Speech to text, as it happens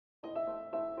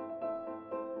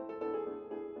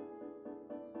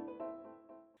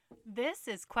This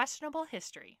is Questionable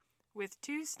History with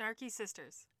two snarky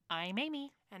sisters. I'm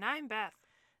Amy. And I'm Beth.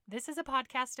 This is a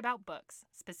podcast about books,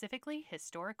 specifically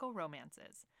historical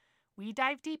romances. We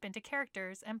dive deep into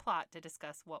characters and plot to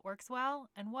discuss what works well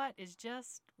and what is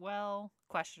just, well,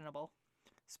 questionable.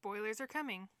 Spoilers are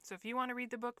coming, so if you want to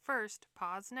read the book first,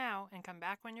 pause now and come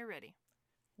back when you're ready.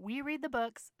 We read the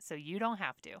books so you don't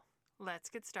have to. Let's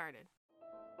get started.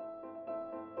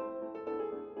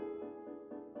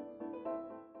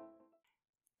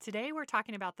 Today we're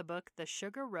talking about the book The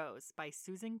Sugar Rose by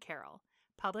Susan Carroll.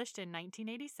 Published in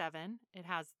 1987, it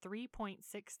has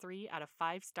 3.63 out of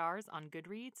 5 stars on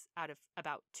Goodreads out of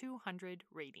about 200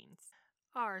 ratings.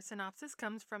 Our synopsis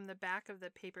comes from the back of the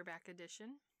paperback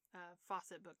edition,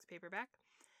 Fawcett Books paperback.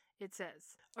 It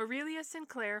says, Aurelia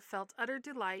Sinclair felt utter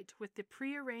delight with the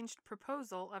prearranged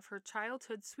proposal of her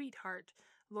childhood sweetheart,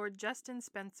 Lord Justin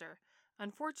Spencer.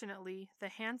 Unfortunately, the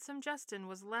handsome Justin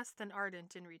was less than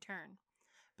ardent in return.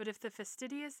 But if the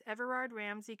fastidious Everard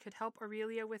Ramsay could help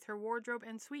Aurelia with her wardrobe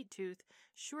and sweet tooth,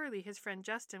 surely his friend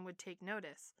Justin would take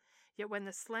notice. Yet when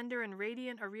the slender and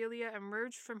radiant Aurelia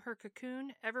emerged from her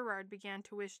cocoon, Everard began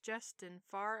to wish Justin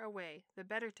far away, the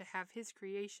better to have his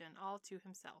creation all to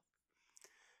himself.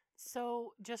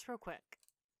 So, just real quick,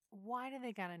 why do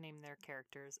they gotta name their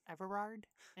characters Everard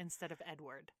instead of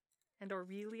Edward? And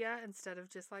Aurelia instead of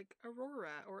just like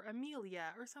Aurora or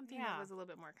Amelia or something that was a little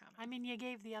bit more common. I mean, you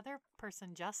gave the other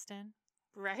person Justin.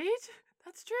 Right?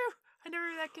 That's true. I never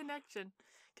made that connection.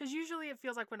 Because usually it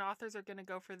feels like when authors are going to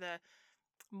go for the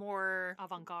more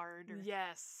avant-garde. Or...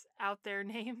 Yes, out there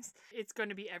names, it's going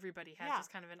to be everybody has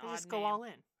just kind of an odd name. Just go all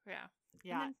in. Yeah.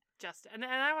 Yeah. And then Justin. And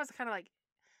I was kind of like,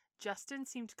 Justin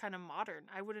seemed kind of modern.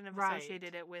 I wouldn't have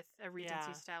associated it with a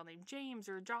Regency style name. James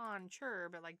or John, sure,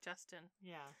 but like Justin.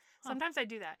 Yeah. Sometimes I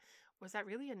do that. Was that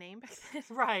really a name back then?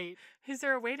 Right. Is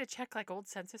there a way to check like old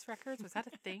census records? Was that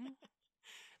a thing?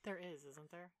 There is, isn't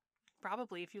there?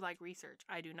 Probably if you like research.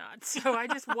 I do not. So I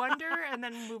just wonder and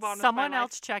then move on Someone with my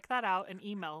else check that out and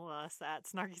email us at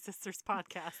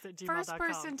snarkysisterspodcast@gmail.com. First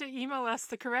person to email us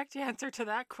the correct answer to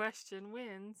that question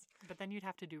wins. But then you'd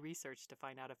have to do research to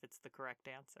find out if it's the correct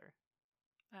answer.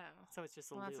 Oh. So it's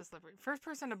just a loop. That's a slippery. First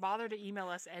person to bother to email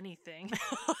us anything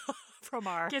from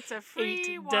our gets a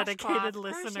free 8 dedicated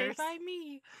listeners listeners by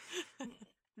me.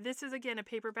 This is again a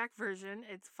paperback version.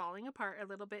 It's falling apart a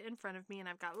little bit in front of me, and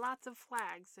I've got lots of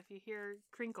flags. If you hear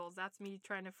crinkles, that's me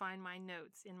trying to find my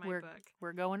notes in my book.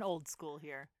 We're going old school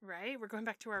here, right? We're going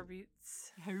back to our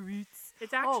roots. Our roots.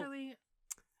 It's actually,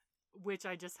 which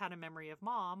I just had a memory of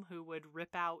Mom who would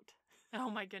rip out. Oh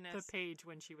my goodness. The page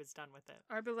when she was done with it.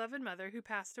 Our beloved mother, who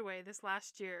passed away this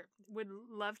last year, would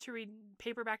love to read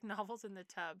paperback novels in the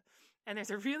tub. And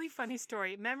there's a really funny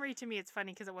story. Memory to me, it's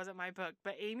funny because it wasn't my book,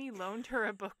 but Amy loaned her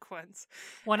a book once.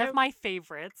 One of my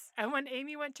favorites. And when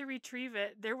Amy went to retrieve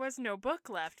it, there was no book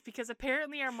left because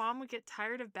apparently our mom would get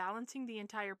tired of balancing the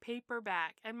entire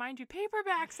paperback. And mind you,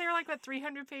 paperbacks, they were like,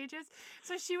 300 pages?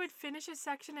 So she would finish a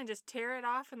section and just tear it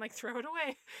off and like throw it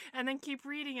away and then keep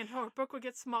reading, and her book would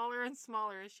get smaller and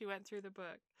smaller as she went through the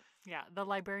book. Yeah, the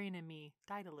librarian in me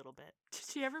died a little bit. Did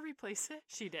she ever replace it?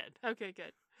 She did. Okay,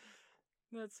 good.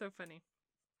 That's so funny.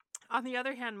 On the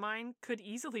other hand, mine could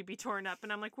easily be torn up,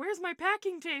 and I'm like, where's my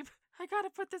packing tape? I gotta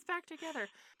put this back together.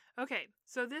 Okay,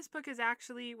 so this book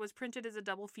was printed as a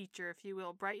double feature, if you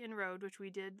will. Brighton Road, which we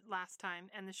did last time,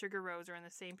 and The Sugar Rose are in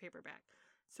the same paperback.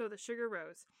 So The Sugar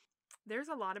Rose. There's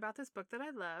a lot about this book that I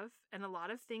love, and a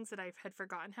lot of things that I had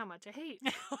forgotten how much I hate.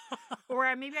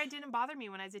 Or maybe I didn't bother me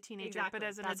when I was a teenager, but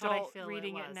as an adult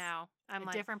reading it now, I'm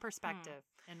a different perspective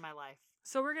in my life.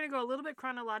 So we're going to go a little bit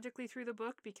chronologically through the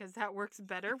book because that works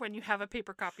better when you have a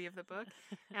paper copy of the book.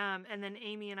 And then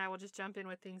Amy and I will just jump in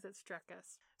with things that struck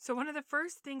us. So one of the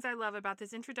first things I love about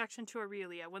this introduction to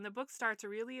Aurelia, when the book starts,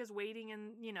 Aurelia is waiting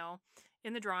in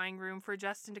the drawing room for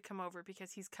Justin to come over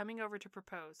because he's coming over to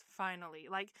propose, finally.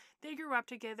 Like, they grew up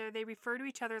together. They refer to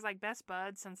each other as like best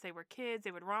buds since they were kids.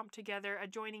 They would romp together,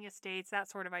 adjoining estates, that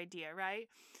sort of idea, right?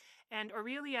 And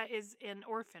Aurelia is an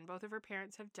orphan. Both of her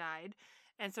parents have died.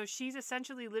 And so she's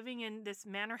essentially living in this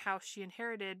manor house she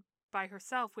inherited by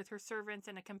herself with her servants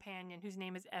and a companion whose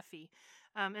name is Effie,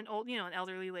 an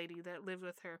elderly lady that lived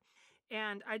with her.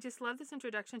 And I just love this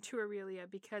introduction to Aurelia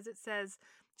because it says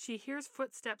she hears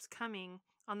footsteps coming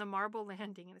on the marble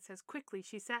landing, and it says, quickly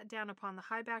she sat down upon the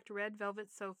high-backed red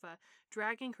velvet sofa,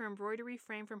 dragging her embroidery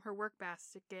frame from her work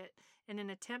basket in an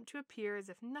attempt to appear as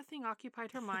if nothing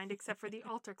occupied her mind except for the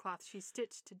altar cloth she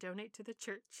stitched to donate to the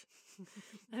church.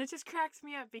 And it just cracks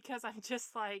me up because I'm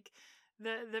just like,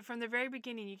 From the very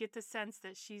beginning, you get the sense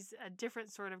that she's a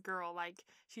different sort of girl. Like,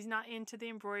 she's not into the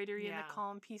embroidery and the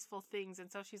calm, peaceful things.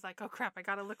 And so she's like, oh, crap, I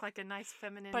got to look like a nice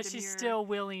feminine But demure. she's still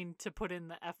willing to put in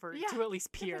the effort to at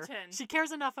least peer. She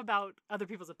cares enough about other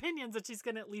people's opinions that she's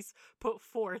going to at least put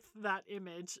forth that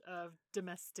image of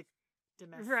domesticity.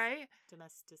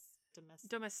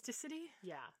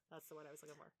 Yeah, that's the word I was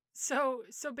looking for.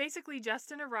 So basically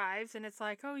Justin arrives and it's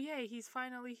like, oh yay, he's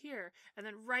finally here. And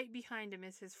then right behind him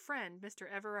is his friend, Mr.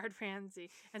 Everard Ramsey.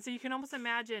 And so you can almost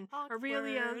imagine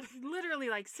Aurelia literally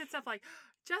like sits up like,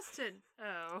 Justin,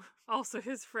 oh, also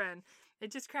his friend.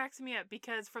 It just cracks me up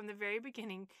because from the very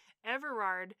beginning,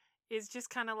 Everard is just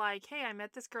kind of like, hey, I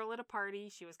met this girl at a party.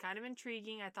 She was kind of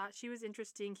intriguing. I thought she was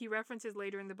interesting. He references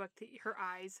later in the book that her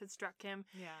eyes had struck him.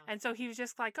 Yeah. And so he was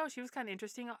just like, oh, she was kind of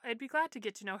interesting. I'd be glad to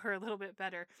get to know her a little bit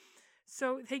better.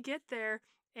 So they get there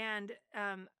and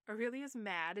Aurelia's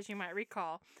mad, as you might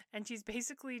recall. And she's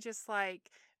basically just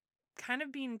like kind of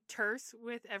being terse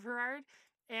with Everard.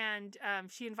 And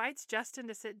she invites Justin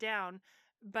to sit down.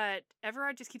 But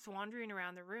Everard just keeps wandering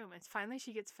around the room. And finally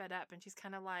she gets fed up and she's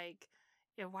kind of like,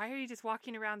 yeah, why are you just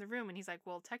walking around the room? And he's like,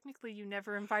 well, technically you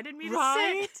never invited me to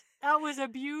sit. That was a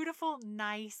beautiful,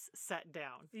 nice set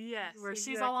down. Yes. Where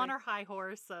she's all on her high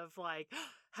horse of like,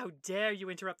 how dare you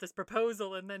interrupt this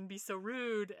proposal and then be so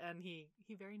rude. And he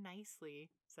very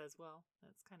nicely says, well,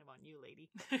 that's kind of on you, lady.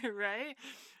 Right?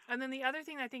 And then the other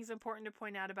thing I think is important to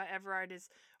point out about Everard is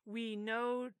we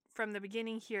know from the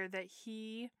beginning here that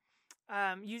he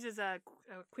uses a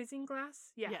quizzing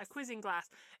glass. Yeah, yes. A quizzing glass.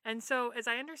 And so, as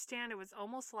I understand, it was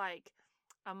almost like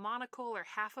a monocle or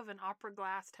half of an opera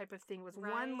glass type of thing with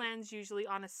one lens usually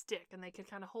on a stick, and they could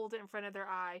kind of hold it in front of their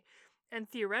eye. And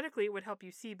theoretically, it would help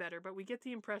you see better. But we get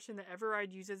the impression that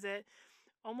Everard uses it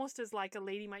almost as like a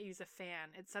lady might use a fan.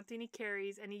 It's something he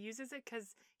carries, and he uses it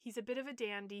because he's a bit of a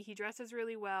dandy. He dresses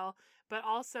really well, but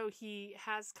also he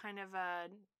has kind of a,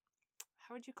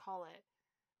 how would you call it?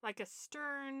 Like a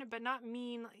stern, but not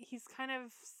mean. He's kind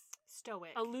of stoic.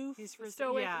 Aloof. He's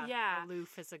stoic. Yeah.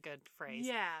 Aloof is a good phrase.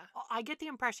 Yeah. I get the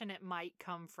impression it might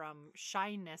come from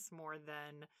shyness more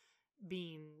than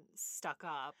being stuck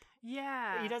up.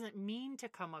 Yeah. He doesn't mean to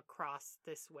come across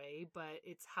this way, but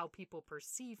it's how people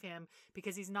perceive him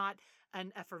because he's not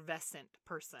an effervescent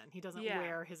person. He doesn't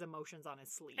wear his emotions on his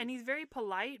sleeve. And he's very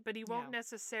polite, but he won't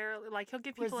necessarily, like, he'll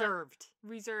give people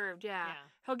reserved, yeah.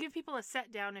 He'll give people a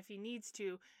set down if he needs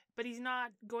to, but he's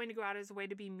not going to go out of his way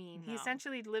to be mean. No. He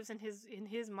essentially lives in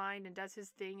his mind and does his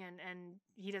thing, and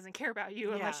he doesn't care about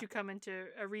you unless you come into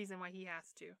a reason why he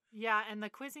has to. Yeah, and the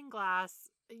quizzing glass,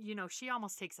 you know, she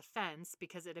almost takes offense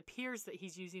because it appears that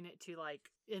he's using it to, like,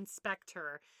 inspect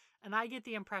her. And I get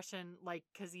the impression, like,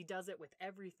 because he does it with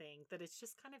everything, that it's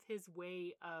just kind of his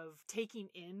way of taking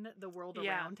in the world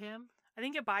around him. I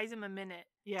think it buys him a minute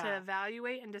to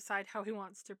evaluate and decide how he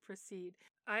wants to proceed.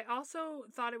 I also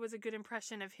thought it was a good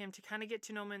impression of him to kind of get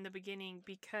to know him in the beginning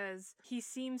because he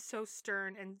seems so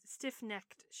stern and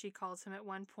stiff-necked, she calls him at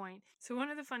one point. So one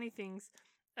of the funny things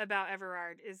about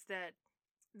Everard is that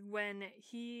when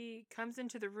he comes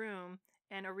into the room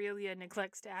and Aurelia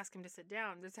neglects to ask him to sit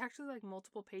down, there's actually like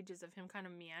multiple pages of him kind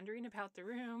of meandering about the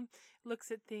room,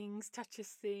 looks at things,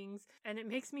 touches things, and it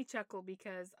makes me chuckle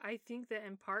because I think that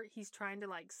in part he's trying to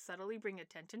like subtly bring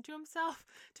attention to himself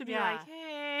to be like,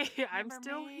 hey, I'm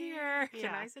still here.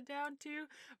 Can I sit down too?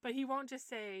 But he won't just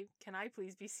say, can I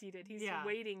please be seated? He's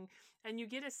waiting, and you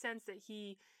get a sense that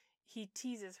he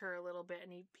teases her a little bit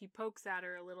and he pokes at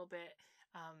her a little bit.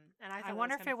 And I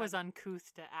wonder if it was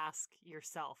uncouth to ask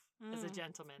yourself as a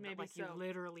gentleman, maybe like you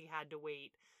literally had to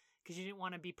wait because you didn't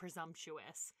want to be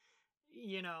presumptuous,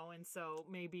 you know, and so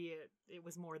maybe it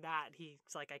was more that he's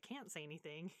like, I can't say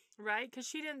anything. Right? Because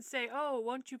she didn't say, oh,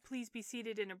 won't you please be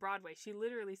seated in a Broadway? She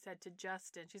literally said to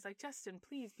Justin, she's like, Justin,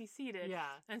 please be seated.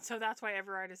 Yeah. And so that's why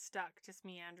Everard is stuck, just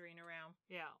meandering around.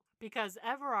 Yeah. Because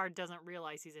Everard doesn't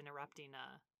realize he's interrupting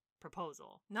a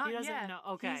proposal. Not he doesn't yet. know.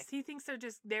 Okay. He thinks they're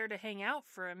just there to hang out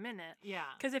for a minute. Yeah.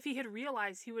 Because if he had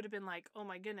realized, he would have been like, oh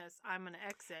my goodness, I'm going to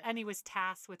exit. And he was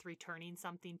tasked with returning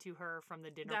something to her from the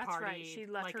dinner party. That's right. She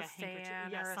left like her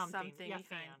fan or something. Yeah,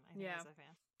 fan. I think it was a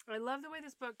fan. I love the way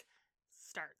this book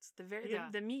starts.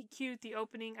 The meet cute, the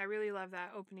opening. I really love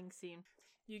that opening scene.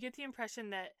 You get the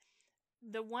impression that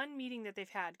the one meeting that they've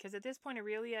had, because at this point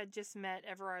Aurelia just met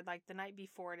Everard like the night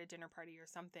before at a dinner party or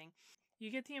something. You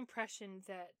get the impression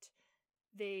that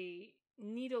they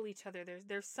needle each other.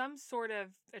 There's some sort of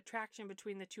attraction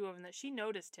between the two of them, that she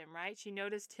noticed him, right? She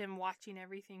noticed him watching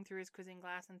everything through his quizzing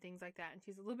glass and things like that, and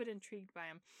she's a little bit intrigued by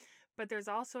him. But there's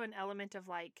also an element of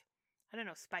like, I don't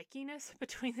know, spikiness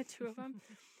between the two of them.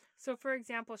 So for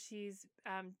example, she's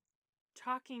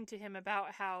talking to him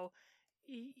about how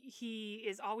he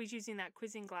is always using that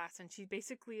quizzing glass, and she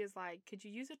basically is like, could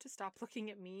you use it to stop looking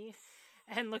at me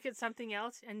and look at something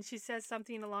else? And she says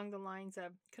something along the lines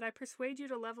of, could I persuade you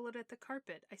to level it at the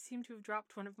carpet? I seem to have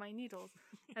dropped one of my needles.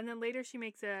 And then later she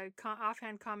makes a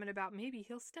offhand comment about maybe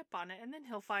he'll step on it and then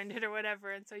he'll find it or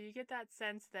whatever. And so you get that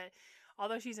sense that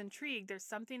although she's intrigued, there's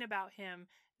something about him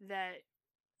that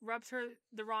rubs her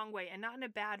the wrong way, and not in a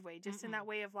bad way, just in that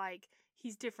way of like,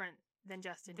 he's different than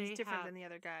Justin. He's different than the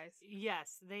other guys.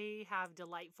 Yes, they have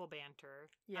delightful banter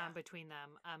between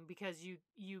them, because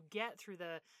you get through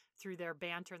their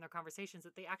banter and their conversations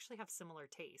that they actually have similar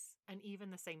tastes and even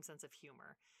the same sense of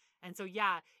humor. And so,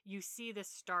 you see this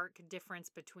stark difference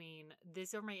between,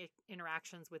 these are my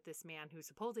interactions with this man who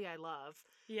supposedly I love.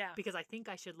 Yeah. Because I think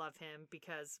I should love him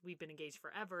because we've been engaged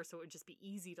forever, so it would just be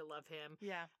easy to love him.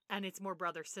 Yeah. And it's more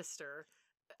brother-sister,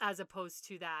 as opposed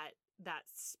to that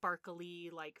sparkly,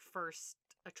 like, first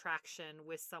attraction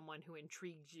with someone who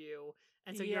intrigued you.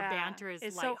 And so your banter is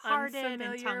lighthearted so and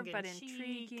tongue-in-cheek. but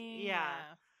intriguing. Yeah.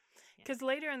 Because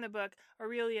later in the book,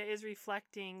 Aurelia is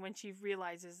reflecting when she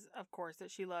realizes, of course,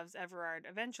 that she loves Everard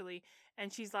eventually.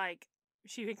 And she's like,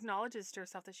 she acknowledges to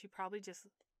herself that she probably just,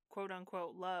 quote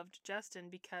unquote, loved Justin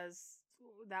because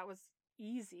that was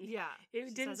easy. Yeah.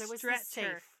 It didn't stretch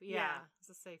her. Yeah.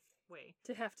 It's a safe way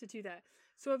to have to do that.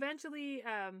 So eventually,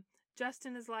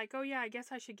 Justin is like, oh yeah, I guess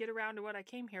I should get around to what I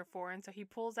came here for. And so he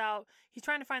pulls out, he's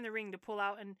trying to find the ring to pull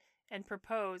out and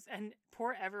propose. And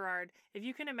poor Everard, if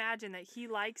you can imagine that he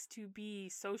likes to be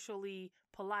socially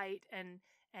polite and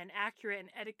accurate, and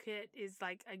etiquette is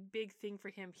like a big thing for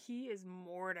him, he is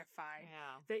mortified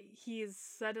that he is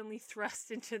suddenly thrust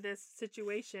into this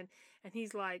situation. And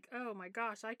he's like, oh my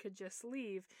gosh, I could just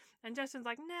leave. And Justin's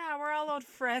like, nah, we're all old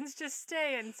friends, just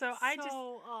stay. And so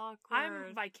awkward.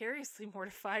 I'm vicariously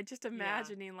mortified just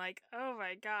imagining like, oh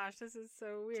my gosh, this is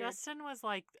so weird. Justin was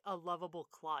like a lovable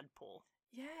clodpole.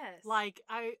 Yes. Like,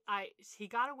 he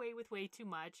got away with way too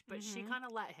much, but she kind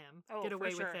of let him get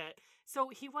away with it. So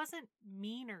he wasn't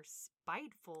mean or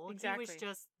spiteful. Exactly. He was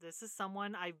just, this is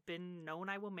someone I've been known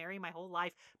I will marry my whole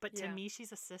life. But to me,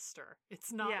 she's a sister.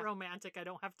 It's not romantic. I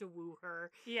don't have to woo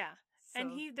her. Yeah. So.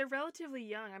 And they're relatively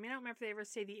young. I mean, I don't remember if they ever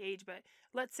say the age, but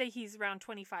let's say he's around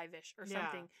 25-ish or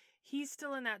something. He's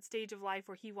still in that stage of life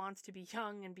where he wants to be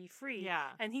young and be free. Yeah.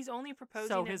 And he's only proposing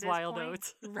so at his this wild point,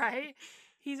 oats. Right?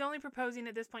 He's only proposing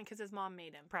at this point because his mom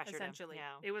made him. Pressured essentially. him.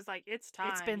 Yeah. It was like, it's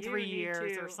time. It's been 3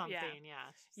 years or something.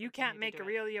 Yeah. You can't make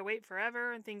Aurelia wait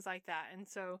forever and things like that. And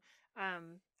so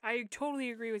I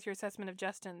totally agree with your assessment of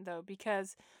Justin, though,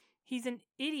 because he's an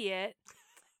idiot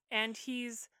and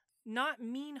he's not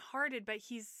mean-hearted, but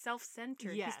he's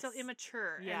self-centered. Yes. He's still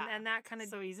immature. Yeah. And that kind of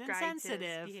so he's guides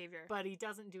insensitive, his behavior. But he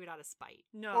doesn't do it out of spite.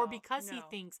 No. Or because he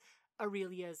thinks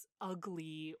Aurelia's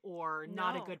ugly or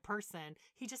not a good person.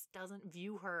 He just doesn't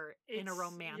view her in a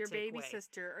romantic way. Your baby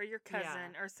sister or your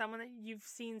cousin or someone that you've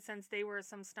seen since they were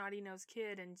some snotty-nosed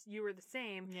kid and you were the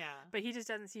same. Yeah. But he just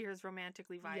doesn't see her as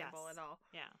romantically viable at all.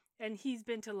 Yeah. And he's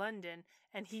been to London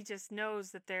and he just knows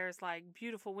that there's like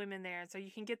beautiful women there. And so you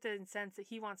can get the sense that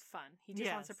he wants fun. He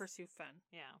just wants to pursue fun.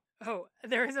 Yeah. Oh,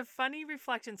 there is a funny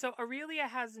reflection. So Aurelia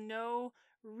has no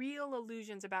real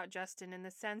illusions about Justin in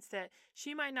the sense that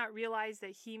she might not realize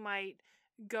that he might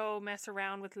go mess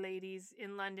around with ladies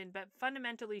in London, but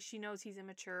fundamentally she knows he's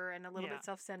immature and a little bit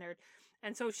self-centered.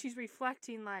 And so she's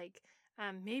reflecting like,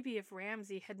 maybe if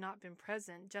Ramsay had not been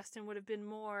present, Justin would have been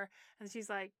more. And she's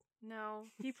like, no,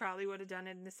 he probably would have done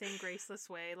it in the same graceless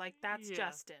way. Like, that's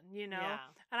Justin, you know? Yeah.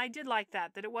 And I did like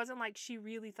that it wasn't like she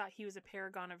really thought he was a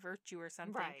paragon of virtue or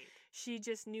something. Right. She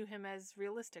just knew him as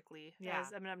realistically,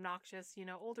 as an obnoxious,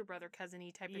 older brother,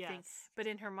 cousin-y type of thing. But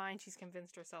in her mind, she's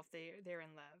convinced herself they're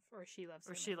in love, or she loves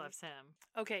him. Or she loves him.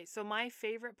 Okay, so my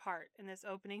favorite part in this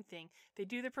opening thing, they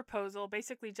do the proposal.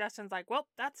 Basically, Justin's like, well,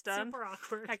 that's done. Super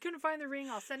awkward. I couldn't find the ring.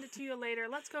 I'll send it to you later.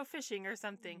 Let's go fishing or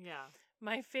something. Yeah.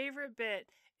 My favorite bit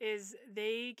is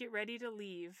they get ready to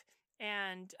leave,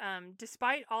 and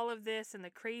despite all of this and the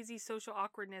crazy social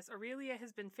awkwardness, Aurelia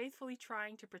has been faithfully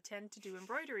trying to pretend to do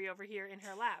embroidery over here in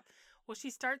her lap. Well,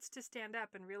 she starts to stand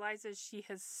up and realizes she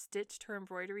has stitched her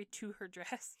embroidery to her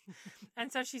dress.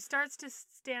 And so she starts to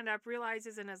stand up,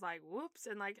 realizes, and is like, whoops,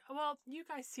 and like, well, you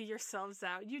guys see yourselves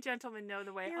out. You gentlemen know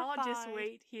the way. You're I'll fine. Just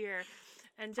wait here.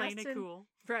 And Playing Justin, it cool.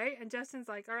 Right? And Justin's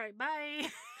like, all right, bye.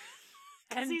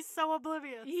 And he's so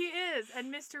oblivious. He is.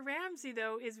 And Mr. Ramsay,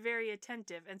 though, is very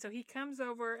attentive. And so he comes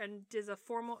over and does a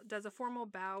formal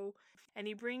bow, and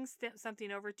he brings something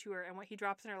over to her, and what he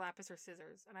drops in her lap is her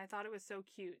scissors. And I thought it was so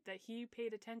cute that he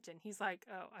paid attention. He's like,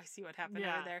 oh, I see what happened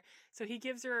over there. So he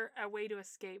gives her a way to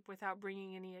escape without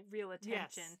bringing any real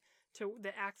attention to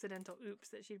the accidental oops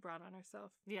that she brought on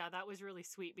herself. Yeah, that was really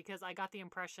sweet because I got the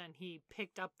impression he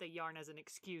picked up the yarn as an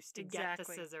excuse to get the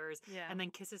scissors and then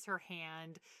kisses her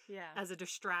hand as a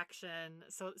distraction.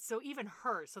 So even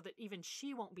her, so that even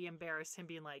she won't be embarrassed, him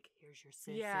being like, here's your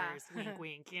scissors, wink,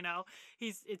 wink, you know?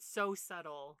 It's so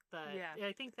subtle that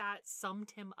I think that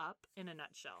summed him up in a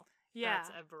nutshell. Yeah.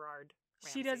 That's Everard.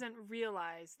 She doesn't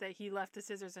realize that he left the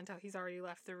scissors until he's already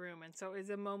left the room. And so it's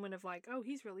a moment of like, oh,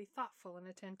 he's really thoughtful and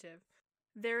attentive.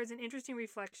 There is an interesting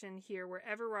reflection here where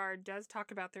Everard does talk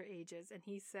about their ages. And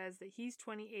he says that he's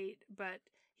 28, but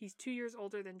he's 2 years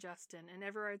older than Justin. And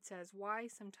Everard says, why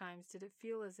sometimes did it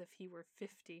feel as if he were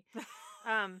 50?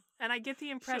 And I get the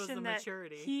impression that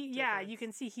you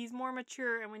can see he's more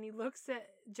mature. And when he looks at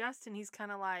Justin, he's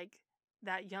kind of like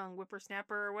that young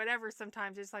whippersnapper or whatever.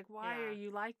 Sometimes it's like, why are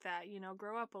you like that? You know,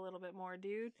 grow up a little bit more,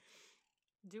 dude.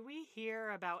 Do we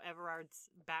hear about Everard's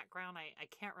background? I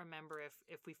can't remember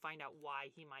if we find out why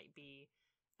he might be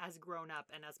as grown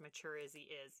up and as mature as he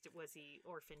is. Was he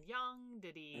orphaned young?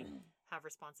 Did he have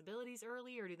responsibilities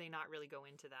early, or do they not really go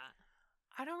into that?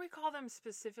 I don't recall them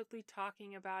specifically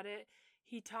talking about it.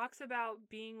 He talks about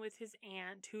being with his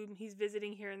aunt, whom he's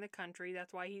visiting here in the country.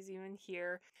 That's why he's even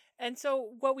here. And so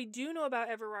what we do know about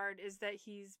Everard is that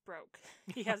he's broke.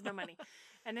 He has no money.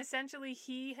 And essentially,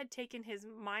 he had taken his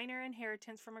minor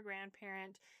inheritance from a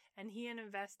grandparent, and he had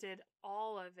invested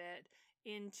all of it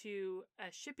into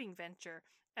a shipping venture.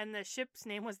 And the ship's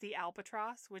name was the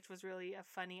Albatross, which was really a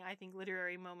funny, I think,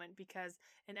 literary moment, because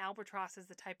an albatross is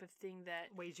the type of thing that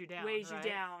weighs you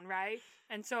down, right?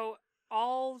 And so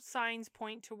all signs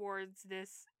point towards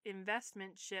this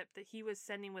investment ship that he was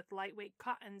sending with lightweight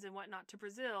cottons and whatnot to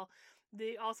Brazil.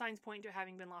 All signs point to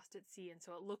having been lost at sea, and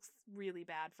so it looks really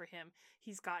bad for him.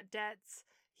 He's got debts.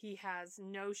 He has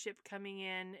no ship coming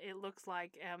in. It looks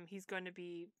like he's going to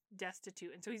be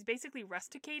destitute. And so he's basically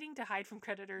rusticating to hide from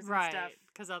creditors and stuff. Right,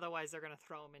 because otherwise they're going to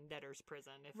throw him in debtor's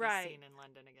prison if he's seen in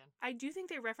London again. I do think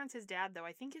they reference his dad, though.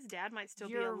 I think his dad might still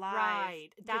be alive. Right.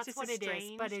 That's what it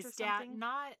is. But his dad,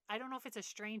 I don't know if it's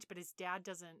estranged, but his dad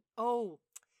doesn't. Oh,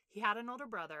 he had an older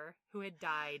brother who had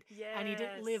died. Yes. And he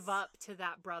didn't live up to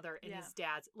that brother and his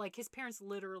dad's. Like, his parents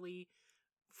literally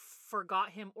forgot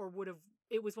him, or would have.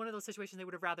 It was one of those situations they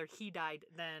would have rather he died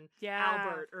than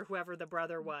Albert or whoever the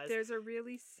brother was. There's a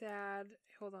really sad...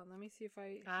 Hold on, let me see if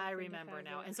I remember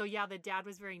now. And so, the dad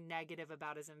was very negative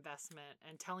about his investment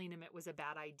and telling him it was a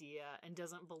bad idea and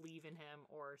doesn't believe in him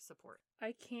or support.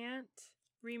 I can't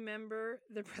remember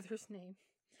the brother's name.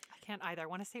 I can't either. I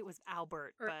want to say it was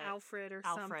Albert. Or Alfred or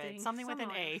something. Something with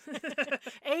an A.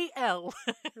 A-L.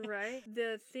 Right?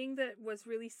 The thing that was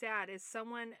really sad is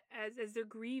someone, as they're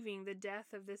grieving the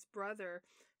death of this brother,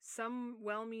 some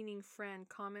well-meaning friend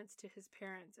comments to his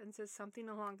parents and says something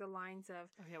along the lines of,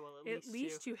 at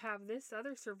least you have this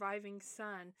other surviving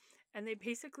son. And they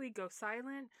basically go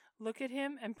silent, look at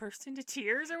him, and burst into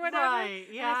tears or whatever. Right,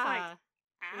 yeah. And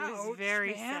it's like, ouch, it was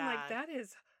very man. sad. Like, that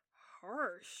is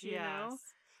harsh, you know?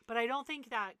 But I don't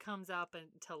think that comes up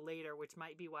until later, which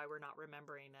might be why we're not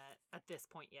remembering it at this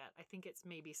point yet. I think it's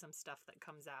maybe some stuff that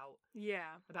comes out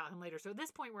about him later. So at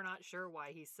this point, we're not sure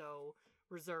why he's so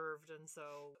reserved and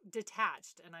so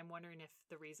detached. And I'm wondering if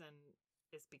the reason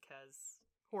is because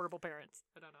horrible parents.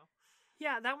 I don't know.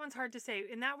 Yeah, that one's hard to say.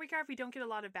 In that regard, we don't get a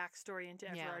lot of backstory into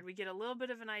Everard. We get a little bit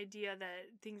of an idea that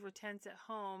things were tense at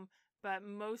home, but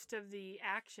most of the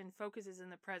action focuses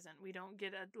in the present. We don't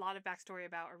get a lot of backstory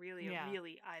about Aurelia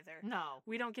really either. No.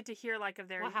 We don't get to hear like of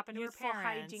their what happened to youthful her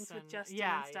parents hijinks with Justin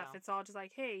and stuff. It's all just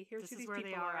like, hey, here's who these where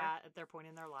people they are at their point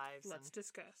in their lives. Let's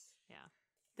discuss. Yeah.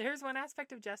 There's one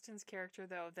aspect of Justin's character,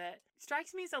 though, that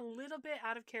strikes me as a little bit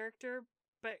out of character,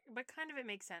 but kind of it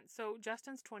makes sense. So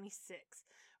Justin's 26,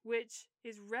 which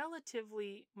is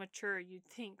relatively mature, you'd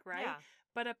think, right? Yeah.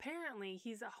 But apparently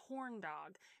he's a horn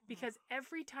dog, because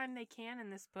every time they can in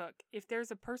this book, if there's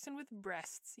a person with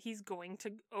breasts, he's going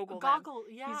to ogle them.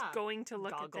 He's going to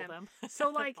look at them. So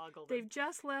like they've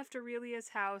just left Aurelia's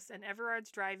house and Everard's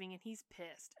driving and he's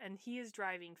pissed and he is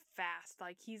driving fast.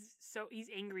 Like he's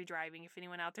angry driving, if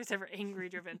anyone out there's ever angry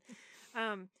driven.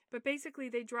 But basically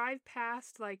they drive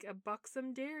past like a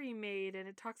buxom dairymaid and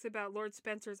it talks about Lord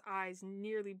Spencer's eyes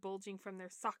nearly bulging from their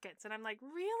sockets. And I'm like,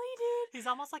 really, dude? He's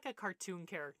almost like a cartoon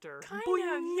character. Kind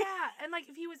of, yeah. And like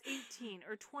if he was 18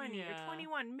 or 20 or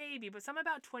 21, maybe. But some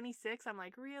about 26, I'm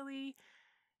like, really?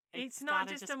 It's not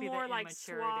just a more like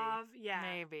suave. Yeah.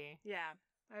 Maybe. Yeah.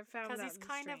 I found that because he's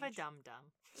kind of a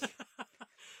dum-dum.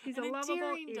 He's a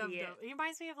lovable idiot. Dum-dum. He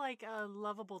reminds me of like a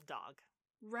lovable dog.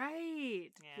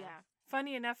 Right. Yeah.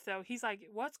 Funny enough, though, he's like,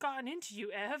 what's gotten into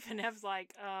you, Ev? And Ev's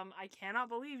like, I cannot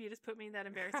believe you just put me in that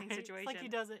embarrassing situation. It's like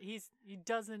he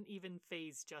doesn't even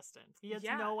phase Justin. He has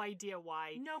no idea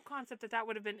why. No concept that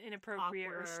would have been inappropriate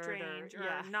or strange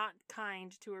or not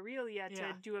kind to Aurelia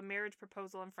to do a marriage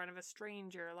proposal in front of a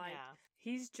stranger. Like,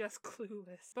 he's just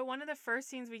clueless. But one of the first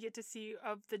scenes we get to see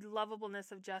of the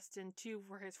lovableness of Justin, too,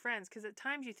 for his friends, because at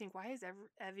times you think, why is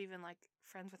Ev even, like,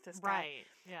 friends with this guy? Right,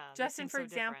 yeah. Justin, for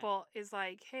example, is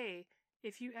like, hey,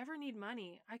 if you ever need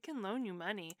money, I can loan you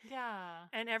money. Yeah.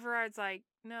 And Everard's like,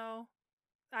 no,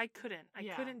 I couldn't. I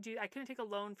couldn't take a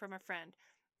loan from a friend.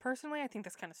 Personally, I think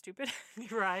that's kind of stupid.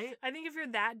 Right? I think if you're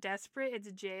that desperate,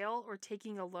 it's jail or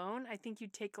taking a loan. I think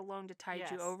you'd take a loan to tide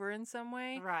you over in some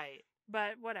way. Right.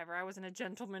 But whatever, I wasn't a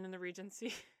gentleman in the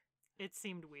Regency. It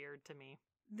seemed weird to me.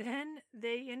 Then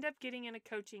they end up getting in a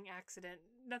coaching accident.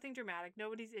 Nothing dramatic.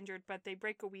 Nobody's injured, but they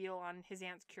break a wheel on his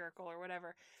aunt's curricle or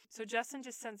whatever. So Justin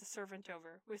just sends a servant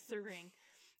over with the ring.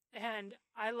 And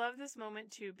I love this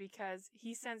moment, too, because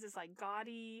he sends this, like,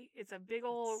 gaudy, it's a big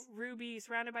old ruby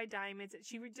surrounded by diamonds.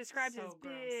 She describes it as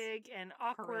big and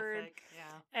awkward. Horrific.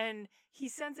 Yeah. And he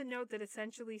sends a note that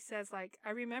essentially says, like,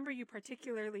 I remember you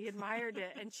particularly admired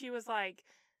it. And she was like,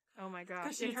 oh, my gosh.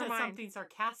 Because she said something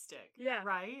sarcastic. Yeah.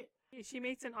 Right? She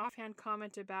makes an offhand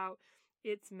comment about,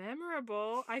 it's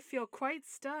memorable. I feel quite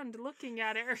stunned looking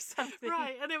at it or something.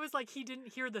 Right. And it was like he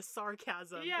didn't hear the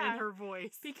sarcasm in her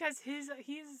voice. Because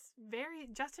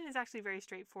Justin is actually very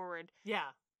straightforward.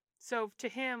 Yeah. So to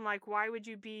him, like, why would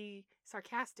you be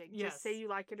sarcastic? Yes. Just say you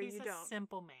like it or He's you a don't.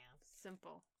 Simple man.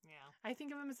 Simple. Yeah. I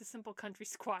think of him as a simple country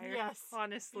squire. Yes.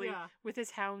 Honestly. Yeah. With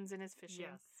his hounds and his fishing.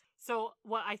 Yes. So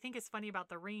what I think is funny about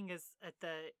the ring is at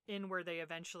the inn where they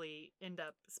eventually end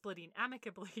up splitting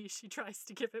amicably, she tries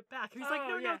to give it back. And he's like,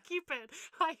 no, keep it.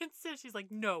 I insist. She's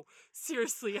like, no,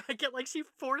 seriously. I get like she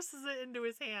forces it into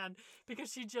his hand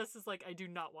because she just is like, I do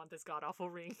not want this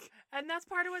god-awful ring. And that's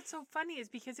part of what's so funny is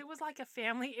because it was like a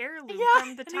family heirloom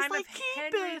from the time of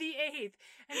Henry VIII.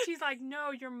 And she's like, no,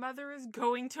 your mother is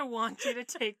going to want you to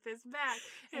take this back.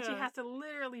 And she has to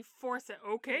literally force it.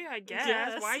 Okay, I guess.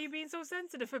 Yes. Why are you being so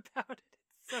sensitive about it?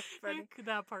 It's so funny.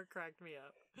 That part cracked me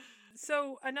up.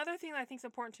 So another thing that I think is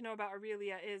important to know about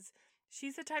Aurelia is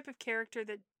she's the type of character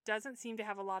that doesn't seem to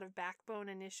have a lot of backbone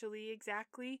initially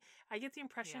exactly. I get the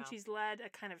impression she's led a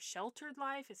kind of sheltered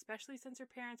life, especially since her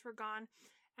parents were gone.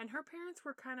 And her parents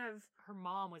were kind of... Her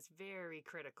mom was very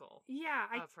critical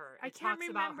of her. I can't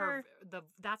remember...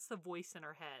 That's the voice in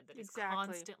her head that is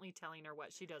constantly telling her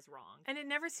what she does wrong. And it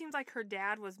never seemed like her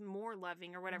dad was more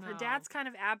loving or whatever. No. Her dad's kind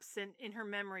of absent in her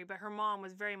memory, but her mom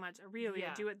was very much,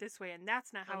 Aurelia, do it this way. And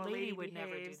that's not how a lady would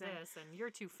behaves. Never do this, and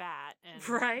you're too fat. And...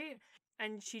 Right?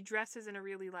 And she dresses in a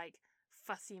really, like,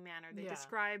 fussy manner. They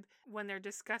describe, when they're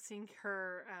discussing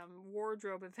her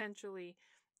wardrobe eventually,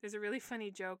 there's a really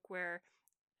funny joke where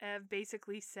Ev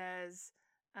basically says,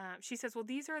 she says, well,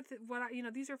 these are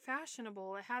these are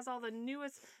fashionable. It has all the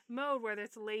newest mode, whether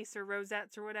it's lace or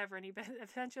rosettes or whatever. And he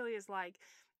essentially is like,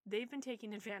 they've been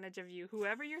taking advantage of you.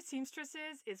 Whoever your seamstress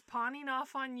is pawning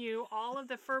off on you all of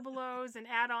the furbelows and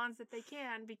add-ons that they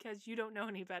can because you don't know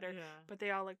any better. Yeah. But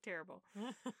they all look terrible,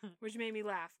 which made me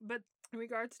laugh. But in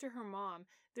regards to her mom,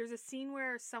 there's a scene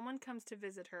where someone comes to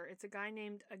visit her. It's a guy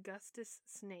named Augustus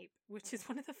Snape, which is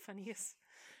one of the funniest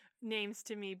names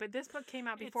to me, but this book came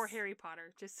out before Harry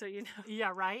Potter, just so you know.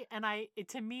 Yeah, right. And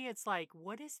to me, it's like,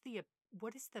 what is the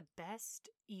best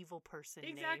evil person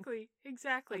name?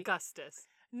 Exactly. Augustus.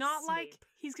 Not Snape. Like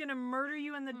he's gonna murder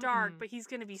you in the dark, but he's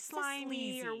gonna be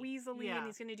slimy or weaselly, and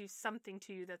he's gonna do something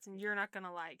to you you're not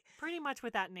gonna like. Pretty much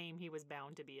with that name, he was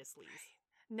bound to be a sleaze.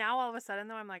 Now all of a sudden,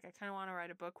 though, I'm like, I kind of want to write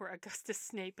a book where Augustus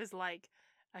Snape is like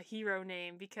a hero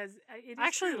name because it is I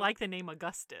actually true. like the name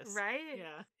Augustus. Right?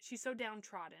 Yeah. She's so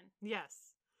downtrodden. Yes.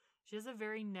 She has a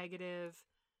very negative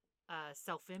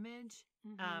self-image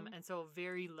and so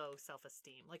very low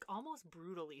self-esteem, like almost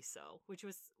brutally so, which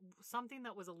was something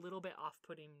that was a little bit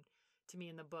off-putting to me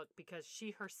in the book because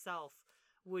she herself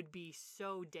would be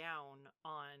so down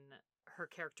on her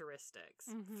characteristics,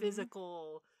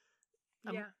 physical,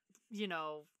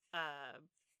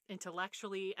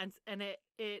 intellectually, and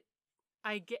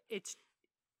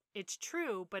it's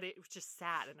true, but it was just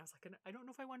sad. And I was like, I don't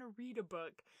know if I want to read a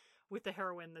book with a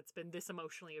heroine that's been this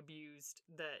emotionally abused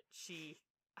that she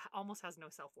almost has no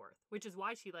self-worth, which is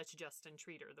why she lets Justin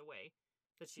treat her the way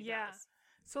that she does.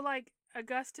 So, like,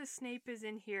 Augustus Snape is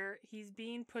in here. He's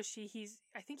being pushy.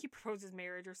 I think he proposes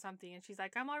marriage or something, and she's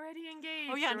like, I'm already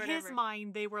engaged. Oh, yeah, in his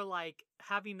mind, they were, like,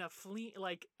 having a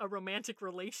romantic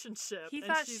relationship. He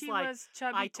thought she was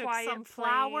chubby, I took quiet, some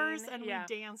flowers, and we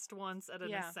danced once at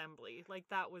an assembly. Like,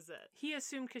 that was it. He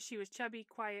assumed because she was chubby,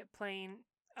 quiet, plain,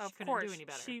 of couldn't course, do any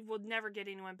better. she will never get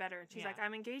anyone better. And she's like,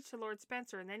 I'm engaged to Lord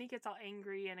Spencer. And then he gets all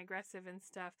angry and aggressive and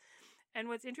stuff. And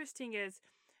what's interesting is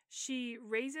she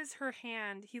raises her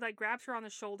hand. He like grabs her on the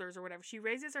shoulders or whatever. She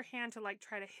raises her hand to like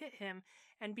try to hit him.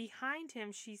 And behind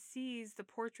him, she sees the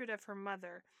portrait of her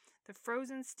mother, the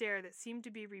frozen stare that seemed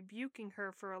to be rebuking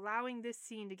her for allowing this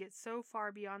scene to get so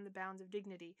far beyond the bounds of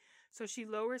dignity. So she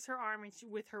lowers her arm and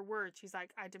with her words, she's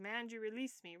like, I demand you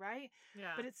release me, right?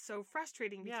 Yeah. But it's so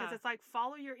frustrating because it's like,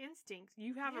 follow your instincts.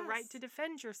 You have a right to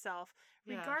defend yourself,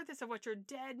 regardless of what your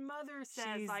dead mother says.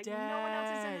 She's like, dead. no one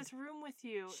else is in this room with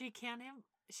you. She can't,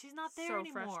 she's not there so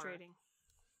anymore. Frustrating.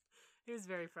 It was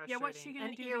very frustrating. Yeah, what's she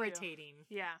gonna do? Irritating.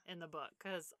 Yeah. In the book,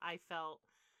 because I felt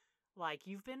like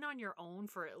you've been on your own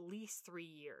for at least 3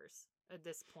 years at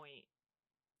this point,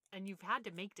 and you've had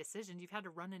to make decisions. You've had to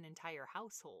run an entire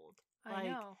household. I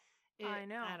know. I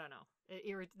don't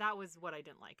know. That was what I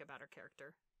didn't like about her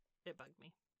character. It bugged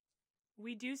me.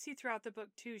 We do see throughout the book,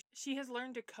 too, she has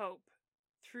learned to cope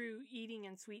through eating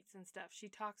and sweets and stuff. She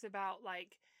talks about,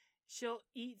 like, she'll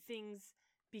eat things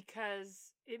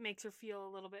because it makes her feel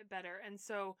a little bit better. And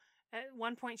so at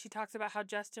one point she talks about how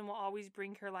Justin will always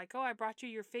bring her like, oh, I brought you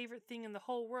your favorite thing in the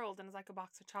whole world. And it's like a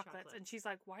box of chocolates. And she's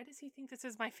like, why does he think this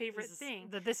is my favorite thing?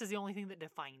 That this is the only thing that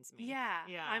defines me. Yeah.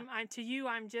 Yeah. I'm to you,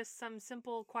 I'm just some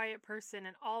simple, quiet person.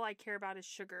 And all I care about is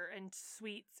sugar and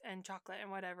sweets and chocolate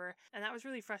and whatever. And that was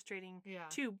really frustrating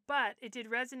too. But it did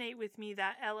resonate with me,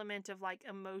 that element of like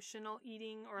emotional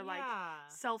eating or like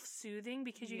self-soothing,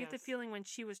 because you get the feeling when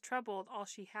she was troubled, all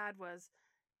she had was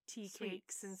tea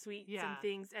cakes and sweets and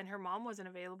things, and her mom wasn't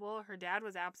available, her dad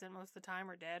was absent most of the time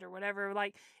or dead or whatever.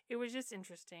 Like, it was just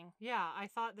interesting. I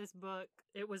thought this book,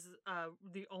 it was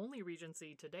the only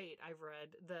Regency to date I've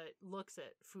read that looks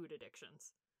at food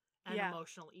addictions and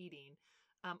emotional eating.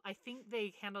 I think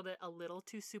they handled it a little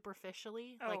too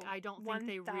superficially. Like, I don't think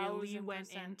they really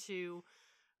went into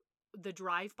the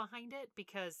drive behind it,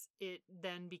 because it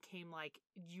then became like,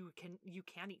 you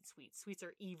can't eat sweets. Sweets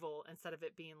are evil, instead of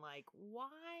it being like, why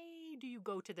do you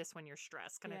go to this when you're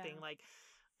stressed, kind of thing. Like,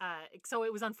 so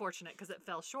it was unfortunate because it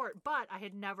fell short, but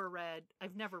I've never read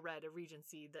a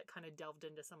Regency that kind of delved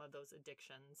into some of those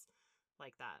addictions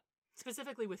like that,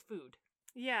 specifically with food.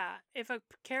 Yeah. If a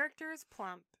character is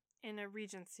plump in a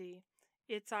Regency,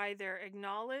 it's either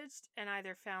acknowledged and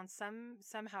either found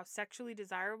somehow sexually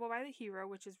desirable by the hero,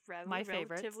 which is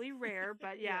relatively rare,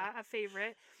 but a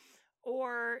favorite.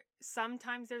 Or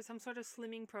sometimes there's some sort of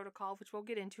slimming protocol, which we'll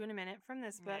get into in a minute from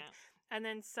this book. Yeah. And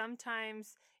then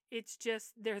sometimes it's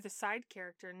just they're the side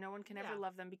character and no one can ever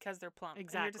love them because they're plump.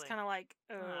 Exactly. And you're just kind of like,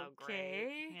 okay. Oh,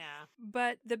 great. Yeah.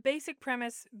 But the basic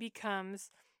premise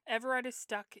becomes Everard is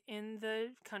stuck in the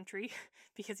country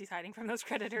because he's hiding from those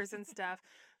creditors and stuff.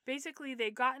 Basically,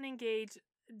 they've gotten engaged.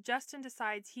 Justin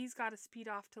decides he's got to speed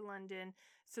off to London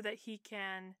so that he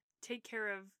can take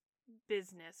care of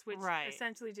business, which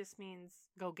essentially just means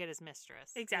go get his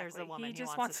mistress. Exactly. There's a woman he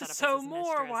just wants to set up sow as his more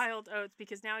mistress. wild oats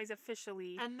because now he's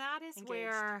officially And that is engaged.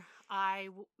 where I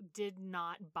did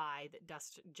not buy that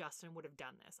Justin would have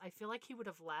done this. I feel like he would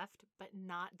have left, but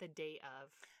not the day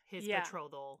of his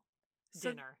betrothal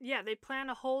dinner. Yeah, they plan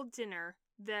a whole dinner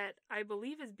that I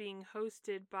believe is being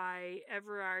hosted by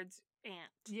Everard's aunt.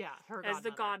 Yeah, her godmother. As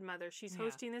the godmother. She's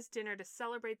hosting this dinner to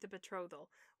celebrate the betrothal.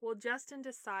 Well, Justin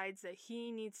decides that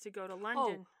he needs to go to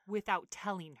London. Oh, without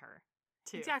telling her,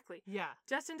 too. Exactly. Yeah.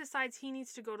 Justin decides he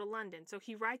needs to go to London. So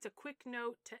he writes a quick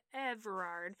note to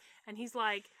Everard, and he's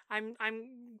like, I'm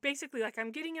basically like,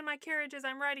 I'm getting in my carriage as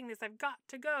I'm writing this. I've got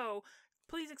to go.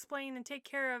 Please explain and take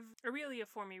care of Aurelia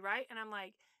for me, right? And I'm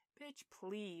like, bitch,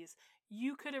 please.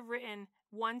 You could have written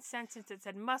one sentence that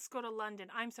said, must go to London.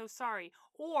 I'm so sorry.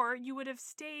 Or you would have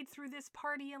stayed through this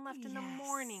party and left in the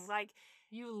morning. Like,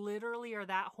 you literally are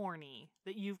that horny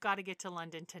that you've got to get to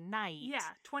London tonight. Yeah,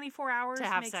 24 hours to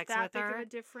have makes sex that with big her. of a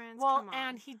difference. Well, Come on.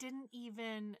 and he didn't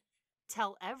even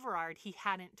tell Everard he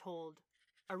hadn't told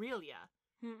Aurelia.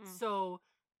 Mm-mm. So,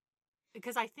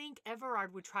 because I think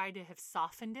Everard would try to have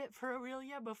softened it for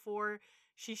Aurelia before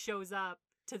she shows up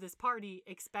to this party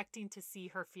expecting to see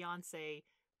her fiance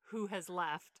who has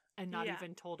left and not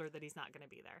even told her that he's not going to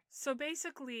be there. So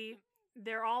basically,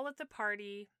 they're all at the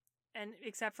party, and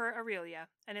except for Aurelia,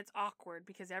 and it's awkward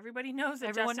because everybody knows that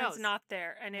Everyone Justin's knows. not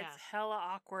there, and it's hella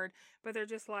awkward, but they're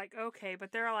just like, okay,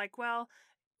 but they're like, well,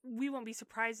 we won't be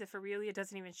surprised if Aurelia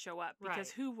doesn't even show up,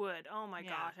 because who would? Oh my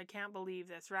gosh, I can't believe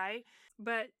this, right?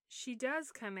 But she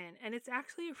does come in, and it's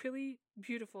actually a really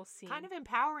beautiful scene. Kind of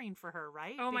empowering for her,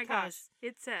 right? Oh my gosh.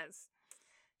 It says,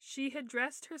 she had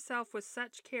dressed herself with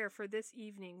such care for this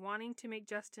evening, wanting to make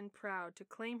Justin proud, to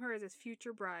claim her as his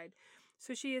future bride.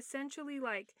 So she essentially,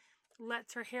 like,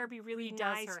 lets her hair be really Redoes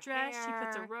nice her dressed. She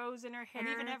puts a hair. rose in her hair. And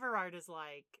even Everard is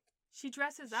like, she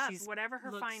dresses up, she's whatever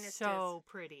her looks finest is. so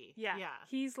pretty. Yeah. Yeah.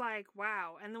 He's like,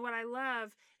 wow. And then what I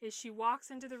love is she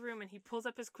walks into the room and he pulls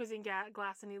up his quizzing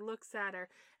glass and he looks at her.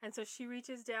 And so she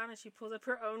reaches down and she pulls up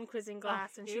her own quizzing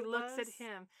glass and she looks at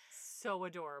him. So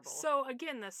adorable. So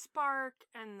again, the spark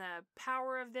and the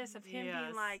power of this, of him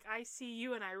being like, I see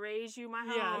you and I raise you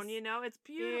my own, you know, it's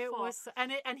beautiful. It was,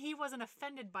 and he wasn't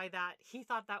offended by that. He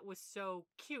thought that was so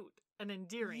cute and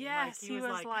endearing. Yes, like, he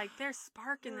was like, there's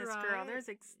spark in this girl. There's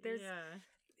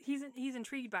he's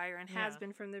intrigued by her and has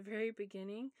been from the very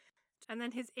beginning. And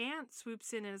then his aunt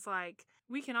swoops in and is like,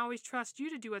 we can always trust you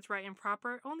to do what's right and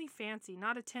proper, only fancy,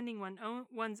 not attending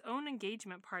one's own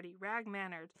engagement party,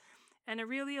 rag-mannered. And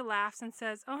Aurelia laughs and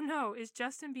says, oh no, is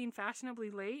Justin being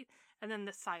fashionably late? And then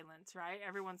the silence, right?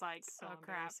 Everyone's like, so oh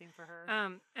crap. Embarrassing for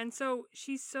her. And so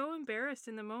she's so embarrassed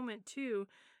in the moment too.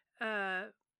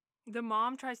 The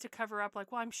mom tries to cover up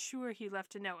like, well, I'm sure he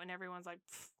left a note. And everyone's like,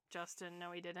 Justin,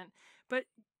 no, he didn't. But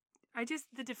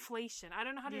the deflation. I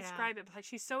don't know how to describe it, but like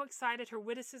she's so excited. Her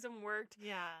witticism worked.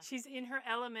 Yeah. She's in her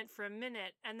element for a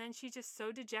minute, and then she's just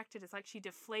so dejected. It's like she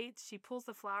deflates. She pulls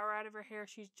the flower out of her hair.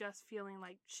 She's just feeling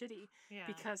like shitty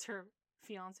because her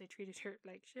fiance treated her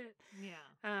like shit.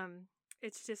 Yeah.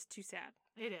 It's just too sad.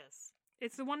 It is.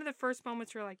 It's one of the first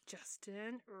moments where you're like,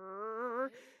 Justin.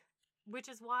 Which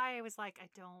is why I was like, I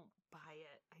don't buy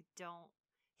it.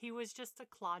 He was just a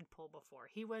clodpole before.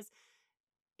 He was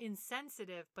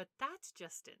insensitive, but that's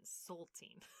just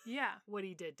insulting. Yeah. What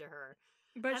he did to her.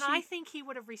 But I think he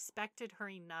would have respected her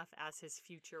enough as his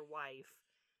future wife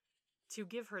to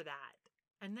give her that.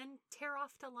 And then tear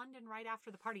off to London right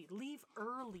after the party. Leave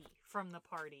early from the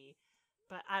party.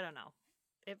 But I don't know.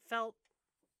 It felt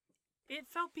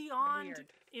beyond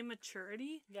weird.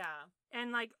 Immaturity. Yeah.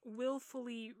 And like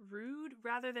willfully rude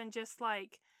rather than just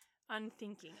like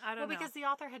unthinking. I don't know. Well, because the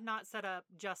author had not set up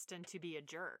Justin to be a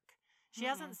jerk. She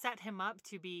hasn't set him up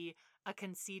to be a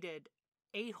conceited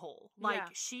a-hole. Like,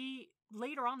 she,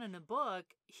 later on in the book,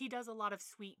 he does a lot of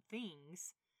sweet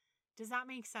things. Does that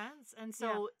make sense? And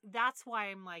so that's why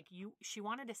I'm like, she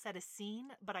wanted to set a scene,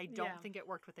 but I don't think it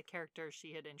worked with the character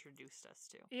she had introduced us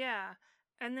to. Yeah.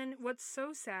 And then what's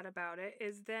so sad about it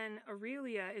is then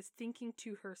Aurelia is thinking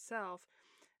to herself,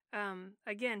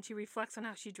 again, she reflects on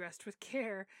how she dressed with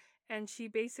care. And she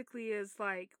basically is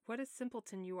like, what a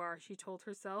simpleton you are, she told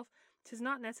herself. 'Tis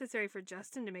not necessary for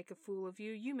Justin to make a fool of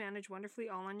you. You manage wonderfully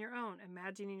all on your own,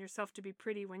 imagining yourself to be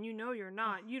pretty when you know you're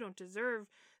not. You don't deserve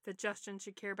that Justin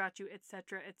should care about you,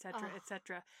 etc., etc.,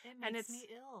 etc. It makes me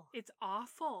ill. It's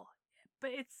awful. But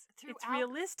it's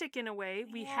realistic in a way.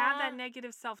 We have that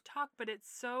negative self-talk, but it's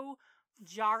so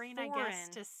jarring, foreign. I guess,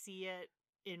 to see it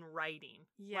in writing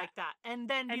like that. And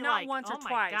then be not like, once oh or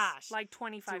twice, gosh, like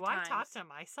 25 do times. I talk to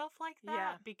myself like that?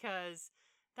 Yeah. Because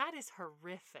that is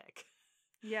horrific.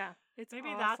 Yeah, it's Maybe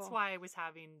awful. That's why I was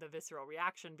having the visceral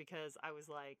reaction, because I was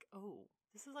like, oh,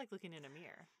 this is like looking in a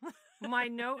mirror. My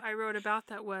note I wrote about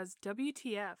that was,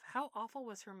 WTF, how awful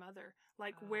was her mother?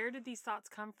 Like, where did these thoughts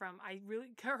come from?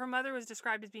 Her mother was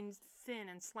described as being thin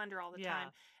and slender all the time.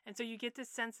 And so you get this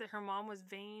sense that her mom was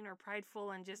vain or prideful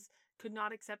and just could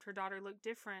not accept her daughter looked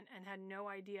different and had no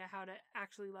idea how to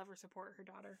actually love or support her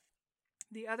daughter.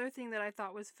 The other thing that I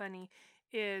thought was funny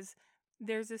is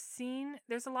there's a scene,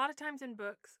 there's a lot of times in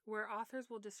books where authors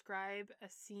will describe a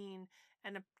scene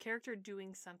and a character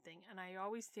doing something. And I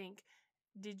always think,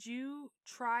 did you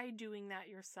try doing that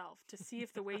yourself to see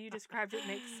if the way you described it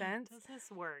makes sense? Does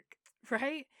this work?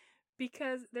 Right?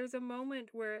 Because there's a moment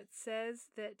where it says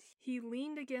that he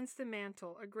leaned against the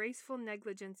mantel, a graceful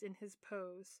negligence in his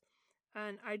pose.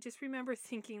 And I just remember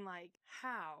thinking, like,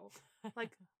 how?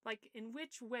 like in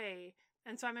which way?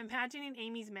 And so I'm imagining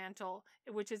Amy's mantle,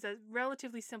 which is a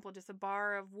relatively simple, just a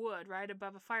bar of wood right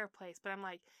above a fireplace. But I'm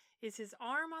like, is his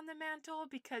arm on the mantle?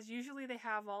 Because usually they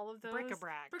have all of those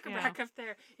bric-a-brac up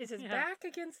there. Is his back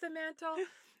against the mantle?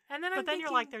 And then then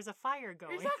you're like, there's a fire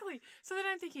going. Exactly. So then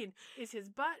I'm thinking, is his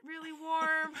butt really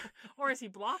warm? Or is he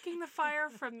blocking the fire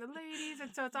from the ladies?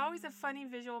 And so it's always a funny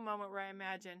visual moment where I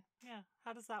imagine. Yeah,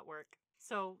 how does that work?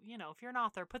 So, if you're an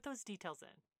author, put those details in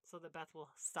so that Beth will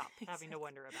stop having to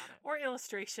wonder about it. Or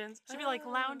illustrations. She'd be like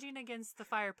lounging against the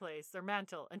fireplace, their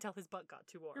mantle, until his butt got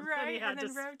too warm. Right, and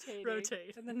then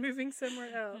rotate. And then moving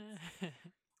somewhere else.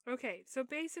 Okay, so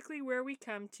basically where we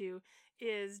come to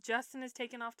is Justin is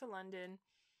taken off to London.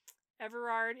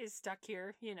 Everard is stuck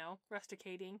here,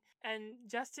 rusticating. And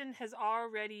Justin has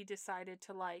already decided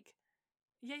to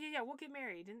we'll get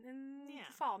married in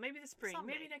the fall, maybe the spring,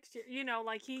 maybe next year. You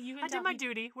can I did my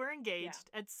duty. We're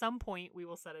engaged. Yeah. At some point, we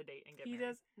will set a date and get married. He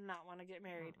does not want to get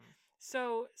married.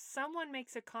 So someone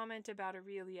makes a comment about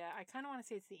Aurelia. I kind of want to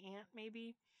say it's the aunt,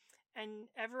 maybe. And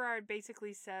Everard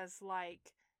basically says,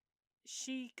 like,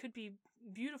 she could be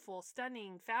beautiful,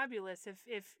 stunning, fabulous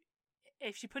if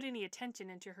she put any attention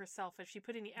into herself, if she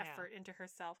put any effort into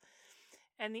herself.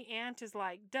 And the aunt is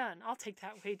like, done, I'll take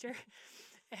that wager.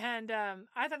 And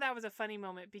I thought that was a funny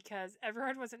moment because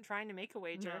Everard wasn't trying to make a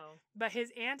wager, but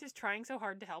his aunt is trying so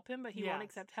hard to help him, but he won't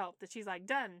accept help, that she's like,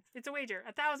 done, it's a wager,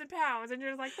 £1,000. And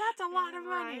you're like, that's a lot of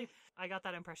money. I got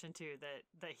that impression too,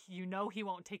 that you know he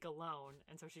won't take a loan,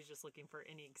 and so she's just looking for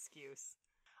any excuse.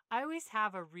 I always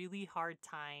have a really hard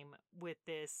time with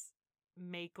this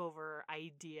makeover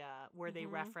idea where they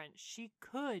reference she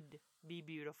could be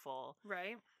beautiful,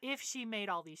 right, if she made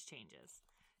all these changes.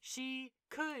 She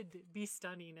could be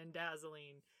stunning and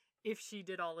dazzling if she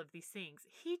did all of these things.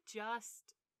 He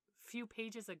just a few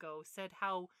pages ago said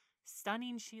how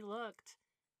stunning she looked,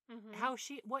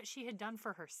 what she had done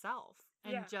for herself,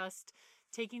 and just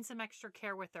taking some extra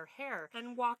care with her hair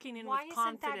and walking in with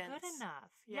confidence. Why isn't that good enough?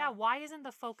 Yeah, why isn't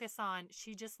the focus on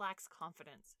she just lacks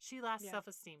confidence? She lacks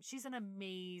self-esteem. She's an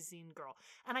amazing girl.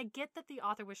 And I get that the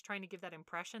author was trying to give that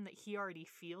impression that he already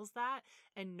feels that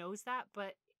and knows that,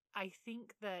 but I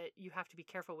think that you have to be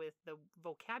careful with the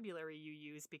vocabulary you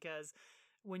use, because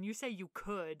when you say you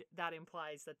could, that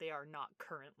implies that they are not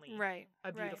currently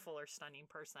a beautiful or stunning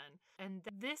person. And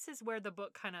this is where the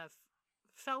book kind of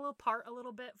fell apart a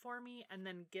little bit for me and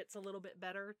then gets a little bit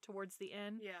better towards the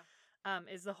end.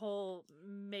 Is the whole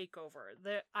makeover.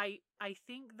 I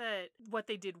think that what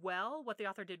the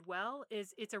author did well,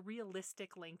 is it's a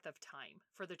realistic length of time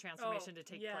for the transformation to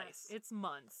take place. It's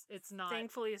months. It's not,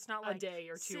 thankfully, it's not like a day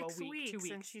or two, 6 a week, weeks, 2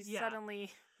 weeks. And she's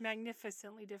suddenly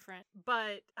magnificently different.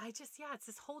 But I just, it's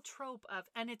this whole trope of,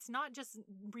 and it's not just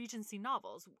Regency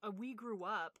novels. We grew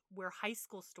up where high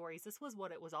school stories, this was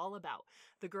what it was all about.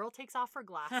 The girl takes off her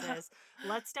glasses,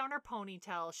 lets down her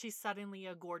ponytail. She's suddenly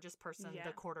a gorgeous person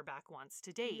the quarterback wants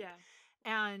to date.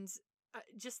 And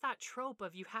just that trope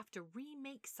of you have to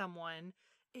remake someone,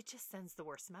 it just sends the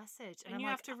worst message. And you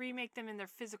have to remake them in their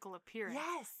physical appearance.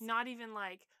 Yes. Not even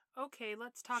like, okay,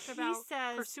 let's talk about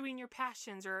pursuing your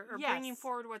passions or bringing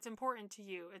forward what's important to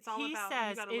you. It's all about, he you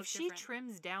says, if she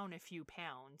trims down a few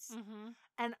pounds,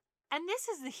 and this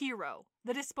is the hero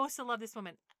that is supposed to love this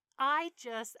woman. I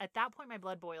just, at that point, my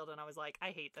blood boiled and I was like,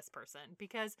 I hate this person,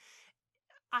 because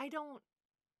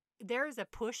there is a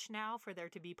push now for there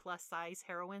to be plus size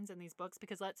heroines in these books,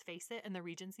 because let's face it, in the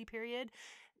Regency period,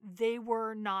 they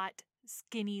were not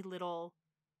skinny little.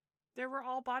 There were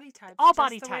all body types. All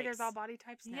body types. Way there's all body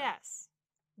types now. Yes.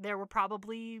 There were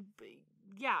probably,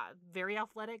 very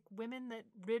athletic women that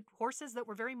rid horses that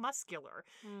were very muscular.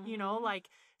 You know,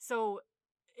 so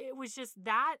it was just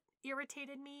that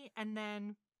irritated me. And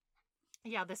then,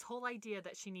 this whole idea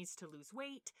that she needs to lose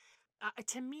weight.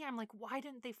 To me, I'm like, why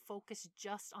didn't they focus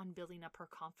just on building up her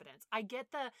confidence? I get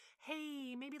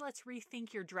hey, maybe let's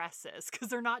rethink your dresses because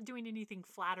they're not doing anything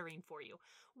flattering for you.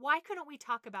 Why couldn't we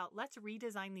talk about, let's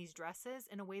redesign these dresses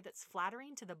in a way that's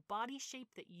flattering to the body shape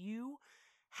that you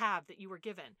have, that you were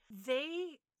given?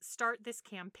 They start this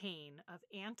campaign of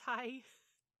anti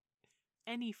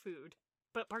any food,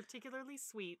 but particularly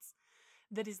sweets,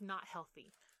 that is not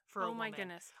healthy for a woman. Oh my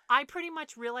goodness. I pretty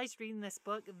much realized reading this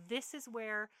book, this is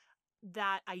where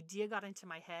that idea got into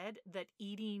my head that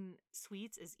eating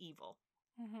sweets is evil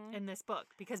in this book,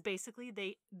 because basically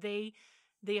they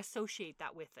associate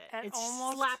that with it. It's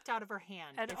almost slapped out of her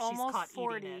hand at if almost she's caught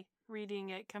 40 eating it. Reading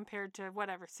it compared to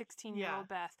 16-year-old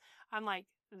Beth. I'm like,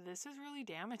 this is really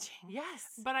damaging.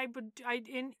 Yes. But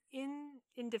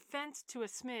in defense to a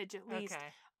smidge at least,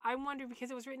 I wonder,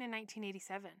 because it was written in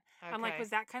 1987. Okay. I'm like, was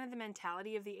that kind of the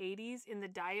mentality of the 80s in the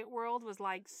diet world? Was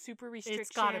like super restriction?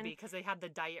 It's got to be, because they had the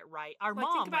Diet Rite. Our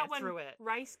mom went through it.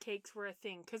 Rice cakes were a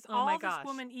thing, because all this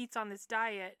woman eats on this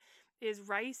diet is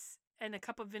rice and a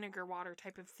cup of vinegar water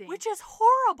type of thing, which is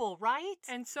horrible, right?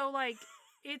 And so like,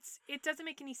 it doesn't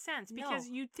make any sense, because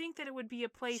you'd think that it would be a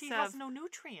place she has no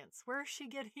nutrients. Where is she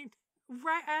getting?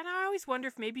 Right, and I always wonder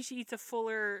if maybe she eats a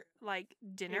fuller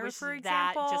dinner, for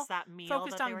example, just that meal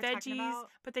focused that on veggies. About.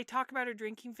 But they talk about her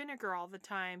drinking vinegar all the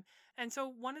time, and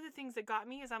so one of the things that got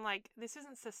me is I'm like, this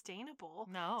isn't sustainable.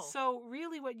 No. So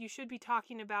really, what you should be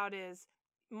talking about is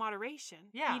moderation.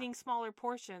 Yeah. Eating smaller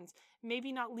portions,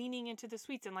 maybe not leaning into the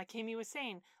sweets. And like Amy was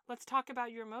saying, let's talk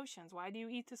about your emotions. Why do you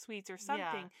eat the sweets or something?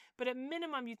 Yeah. But at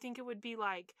minimum, you'd think it would be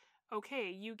like,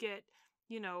 okay, you get,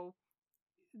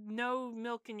 no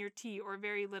milk in your tea, or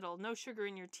very little, no sugar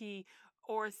in your tea,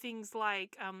 or things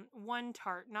like one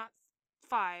tart, not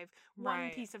 5, one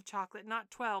piece of chocolate,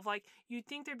 not 12. Like, you'd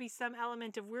think there'd be some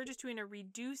element of, we're just doing a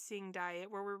reducing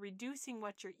diet where we're reducing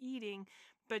what you're eating,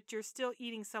 but you're still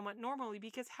eating somewhat normally,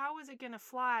 because how is it going to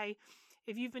fly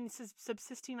if you've been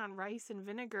subsisting on rice and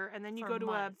vinegar and then you For go to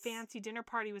months. a fancy dinner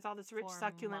party with all this rich, For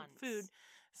succulent months. food?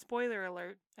 Spoiler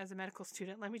alert, as a medical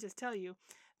student, let me just tell you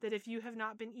that if you have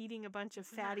not been eating a bunch of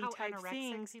Isn't that fatty how type anorexic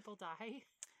things, people die?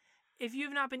 if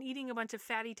you've not been eating a bunch of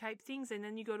fatty type things and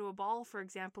then you go to a ball, for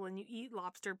example, and you eat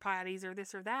lobster patties or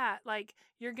this or that, like,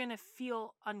 you're going to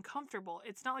feel uncomfortable.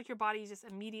 It's not like your body just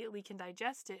immediately can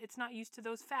digest it. It's not used to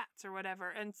those fats or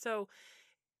whatever. And so,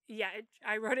 yeah,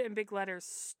 I wrote it in big letters,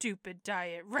 stupid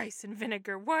diet, rice and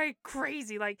vinegar. Why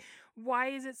crazy? Like, why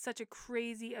is it such a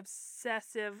crazy,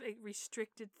 obsessive,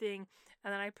 restricted thing?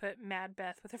 And then I put Mad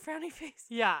Beth with a frowny face.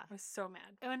 Yeah. I was so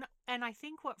mad. And I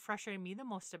think what frustrated me the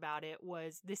most about it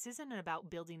was this isn't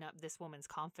about building up this woman's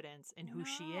confidence in who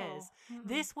she is. Mm-mm.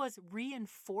 This was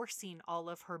reinforcing all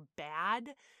of her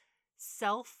bad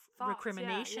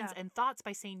self-recriminations and thoughts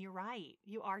by saying, you're right,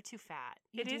 you are too fat.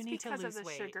 You do need to lose weight. It is because of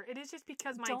the sugar. It is just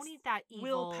because my don't eat that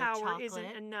evil willpower chocolate.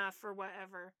 Isn't enough or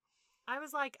whatever. I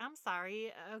was like, I'm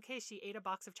sorry. Okay, she ate a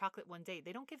box of chocolate one day.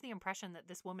 They don't give the impression that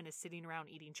this woman is sitting around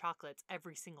eating chocolates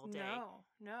every single day.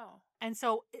 No. And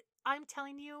so I'm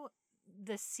telling you,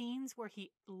 the scenes where he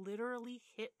literally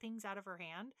hit things out of her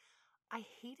hand, I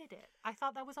hated it. I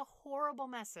thought that was a horrible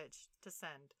message to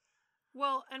send.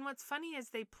 Well, and what's funny is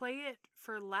they play it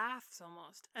for laughs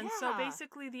almost. And so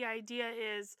basically the idea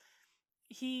is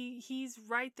he's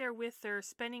right there with her,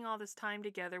 spending all this time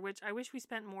together, which I wish we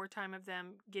spent more time of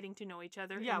them getting to know each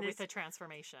other. Yeah, with the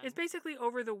transformation. It's basically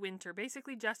over the winter.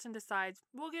 Basically, Justin decides,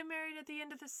 we'll get married at the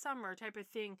end of the summer type of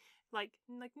thing, like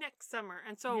next summer.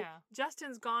 And so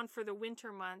Justin's gone for the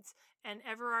winter months, and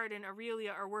Everard and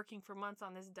Aurelia are working for months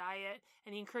on this diet,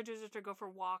 and he encourages her to go for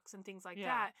walks and things like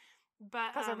that.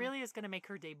 But because Aurelia is going to make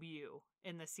her debut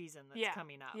in the season that's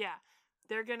coming up. Yeah.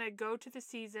 They're going to go to the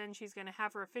season. She's going to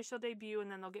have her official debut, and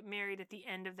then they'll get married at the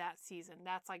end of that season.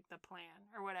 That's like the plan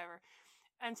or whatever.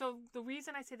 And so the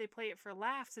reason I say they play it for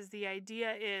laughs is the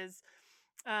idea is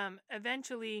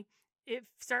eventually it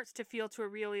starts to feel to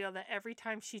Aurelia that every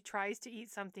time she tries to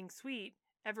eat something sweet,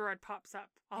 Everard pops up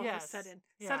all of a sudden.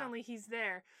 Yeah. Suddenly he's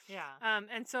there. Yeah.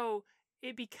 And so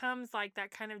it becomes like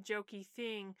that kind of jokey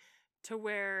thing to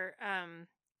where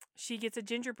she gets a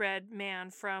gingerbread man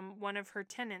from one of her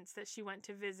tenants that she went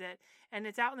to visit, and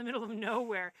it's out in the middle of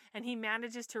nowhere, and he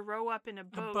manages to row up in a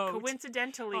boat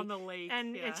coincidentally on the lake,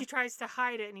 and she tries to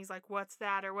hide it, and he's like, what's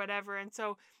that or whatever. And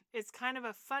so it's kind of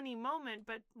a funny moment,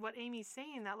 but what Amy's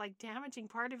saying, that like damaging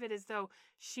part of it is, though,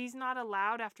 she's not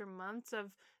allowed after months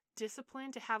of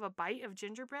discipline to have a bite of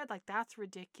gingerbread. Like, that's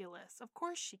ridiculous. Of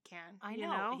course she can. I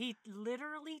know. He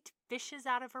literally fishes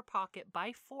out of her pocket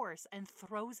by force and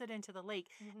throws it into the lake,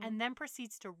 and then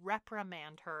proceeds to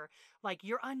reprimand her, like,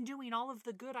 you're undoing all of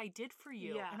the good I did for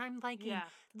you. And I'm thinking,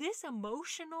 this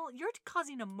emotional, you're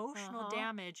causing emotional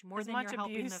damage more than you're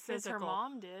helping the physical. As her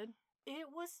mom did.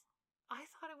 I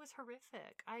thought it was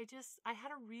horrific. I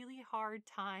had a really hard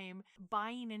time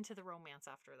buying into the romance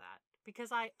after that.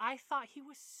 Because I thought he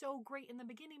was so great in the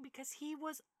beginning because he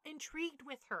was intrigued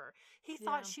with her. He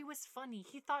thought she was funny.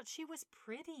 He thought she was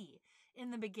pretty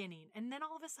in the beginning. And then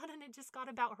all of a sudden it just got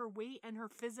about her weight and her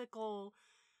physical.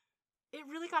 It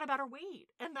really got about her weight.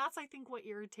 And that's, I think, what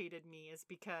irritated me, is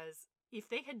because if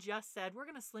they had just said, we're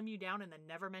going to slim you down and then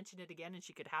never mention it again, and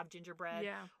she could have gingerbread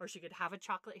or she could have a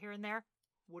chocolate here and there,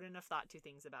 wouldn't have thought two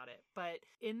things about it. But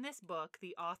in this book,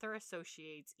 the author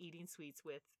associates eating sweets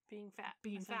with being fat.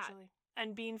 Essentially.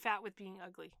 And being fat with being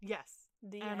ugly. Yes.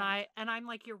 I'm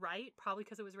like, you're right, probably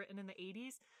because it was written in the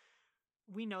 80s.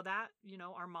 We know that,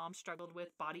 our mom struggled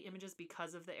with body images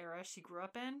because of the era she grew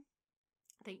up in.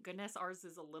 Thank goodness ours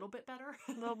is a little bit better.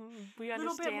 We understand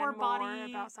little bit more body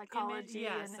about psychology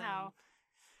and how.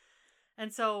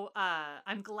 And so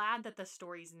I'm glad that the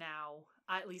stories now,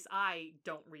 at least I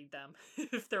don't read them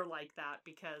if they're like that,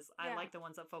 because I like the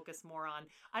ones that focus more on,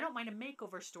 I don't mind a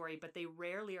makeover story, but they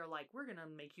rarely are like, we're going to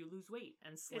make you lose weight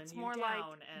and slim you down. It's more like,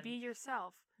 be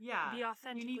yourself. Yeah. Be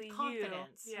authentically you. You need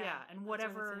confidence. And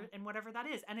whatever that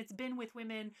is. And it's been with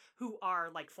women who are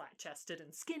like flat-chested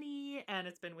and skinny, and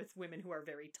it's been with women who are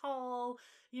very tall,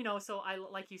 so I,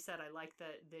 like you said, I like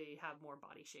that they have more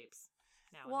body shapes.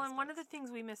 Well, and one of the things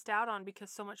we missed out on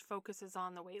because so much focus is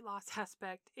on the weight loss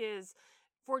aspect is,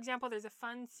 for example, there's a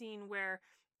fun scene where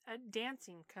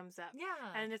dancing comes up. Yeah.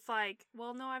 And it's like,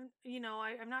 well, no, I'm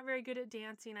not very good at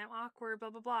dancing. I'm awkward, blah,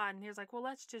 blah, blah. And he's like, well,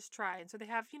 let's just try. And so they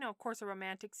have, of course, a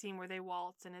romantic scene where they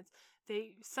waltz, and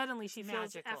suddenly she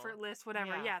feels effortless,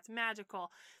 whatever. Yeah, it's magical.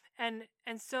 And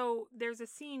so there's a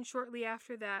scene shortly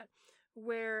after that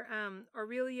where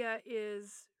Aurelia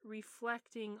is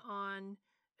reflecting on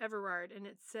Everard, and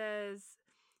it says,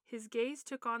 His gaze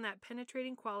took on that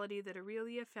penetrating quality that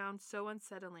Aurelia found so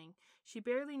unsettling. She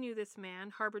barely knew this man,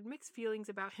 harbored mixed feelings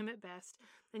about him at best,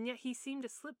 and yet he seemed to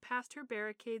slip past her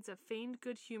barricades of feigned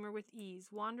good humor with ease,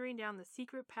 wandering down the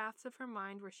secret paths of her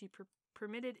mind where she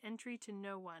permitted entry to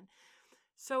no one.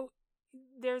 So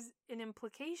there's an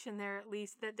implication there, at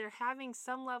least, that they're having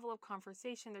some level of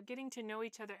conversation. They're getting to know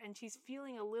each other, and she's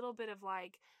feeling a little bit of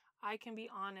like, I can be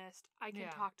honest, I can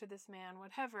talk to this man,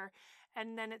 whatever.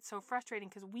 And then it's so frustrating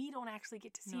because we don't actually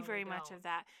get to see very much of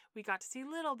that. We got to see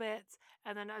little bits,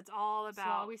 and then it's all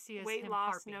about all we see is weight him loss,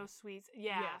 harping. no sweets.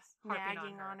 Yeah, Yes, harping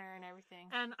nagging on her and everything.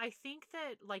 And I think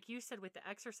that, like you said with the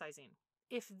exercising,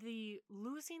 if the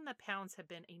losing the pounds had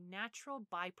been a natural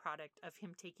byproduct of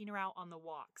him taking her out on the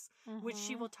walks, which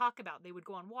she will talk about, they would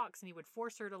go on walks and he would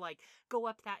force her to like go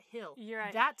up that hill. You're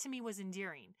right. That to me was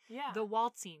endearing. Yeah. The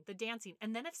waltzing, the dancing.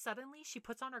 And then if suddenly she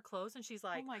puts on her clothes and she's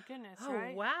like, oh my goodness, oh,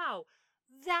 right? wow.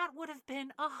 That would have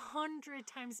been 100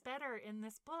 times better in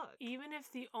this book. Even if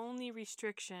the only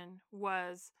restriction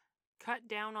was cut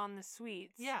down on the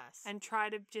sweets. Yes. And try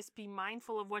to just be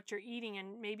mindful of what you're eating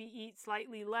and maybe eat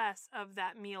slightly less of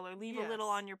that meal or leave a little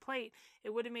on your plate.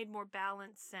 It would have made more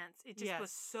balanced sense. It just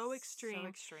was so extreme. So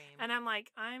extreme. And I'm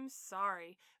like, I'm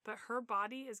sorry, but her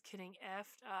body is getting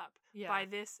effed up by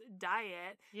this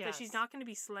diet that she's not going to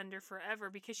be slender forever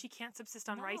because she can't subsist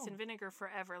on rice and vinegar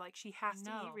forever. Like, she has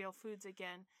to eat real foods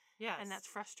again. Yes. And that's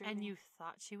frustrating. And you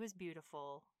thought she was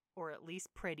beautiful or at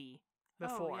least pretty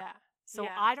before. Oh, yeah. So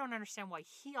I don't understand why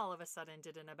he all of a sudden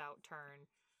did an about turn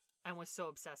and was so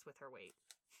obsessed with her weight.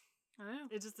 I know.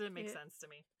 It just didn't make sense to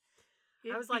me.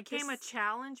 It was became a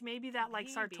challenge, maybe that like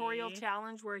sartorial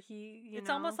challenge where he, it's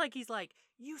almost like he's like,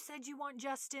 you said you want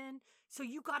Justin, so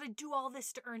you got to do all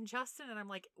this to earn Justin. And I'm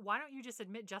like, why don't you just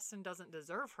admit Justin doesn't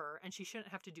deserve her and she shouldn't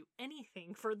have to do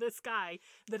anything for this guy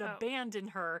that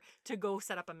abandoned her to go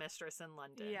set up a mistress in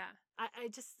London? Yeah.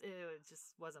 It just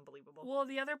wasn't believable. Well,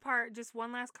 the other part, just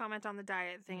one last comment on the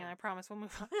diet thing, and I promise we'll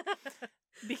move on.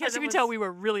 Because you can tell we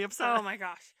were really upset. Oh my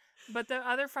gosh. But the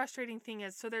other frustrating thing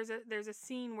is, so there's a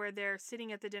scene where they're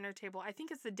sitting at the dinner table. I think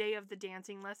it's the day of the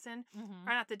dancing lesson,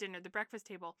 or not the dinner, the breakfast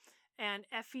table. And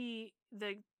Effie,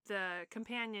 the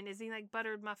companion, is eating like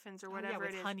buttered muffins or whatever with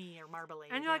it is. honey or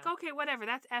marmalade. And you're like, okay, whatever,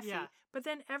 that's Effie. Yeah. But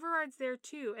then Everard's there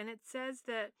too, and it says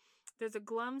that there's a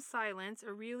glum silence.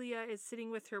 Aurelia is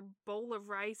sitting with her bowl of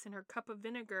rice and her cup of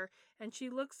vinegar, and she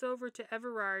looks over to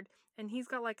Everard, and he's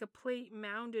got like a plate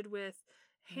mounded with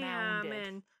ham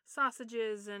and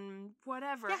sausages and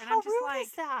whatever. Yeah, and how I'm just rude like,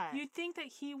 is that? you'd think that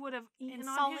he would have eaten In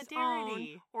on his own,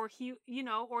 solidarity. or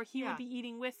he would be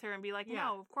eating with her and be like,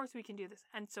 no, of course we can do this.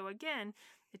 And so again,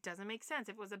 it doesn't make sense.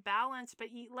 If it was a balance but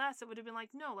eat less, it would have been like,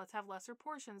 no, let's have lesser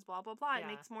portions, blah, blah, blah. It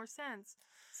makes more sense.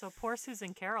 So poor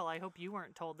Susan Carroll, I hope you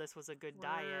weren't told this was a good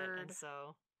diet. And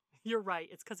so you're right.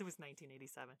 It's because it was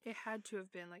 1987. It had to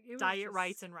have been like it was Diet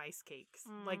Rites and rice cakes.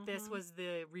 Like this was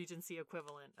the Regency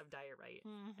equivalent of Diet Rite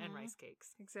and rice cakes.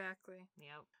 Exactly.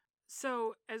 Yep.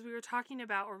 So as we were talking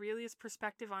about Aurelia's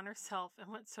perspective on herself, and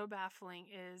what's so baffling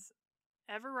is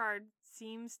Everard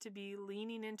seems to be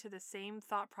leaning into the same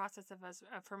thought process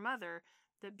of her mother,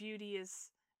 that beauty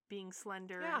is being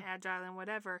slender and agile and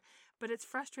whatever. But it's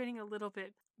frustrating a little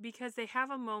bit because they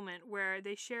have a moment where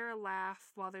they share a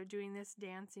laugh while they're doing this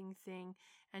dancing thing,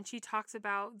 and she talks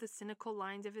about the cynical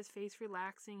lines of his face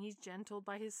relaxing. He's gentled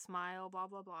by his smile, blah,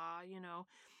 blah, blah,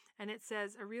 And it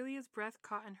says, Aurelia's breath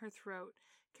caught in her throat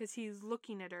because he's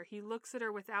looking at her. He looks at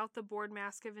her without the bored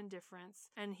mask of indifference,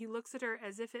 and he looks at her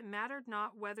as if it mattered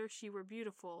not whether she were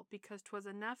beautiful, because 'twas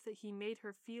enough that he made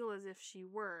her feel as if she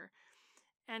were.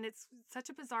 And it's such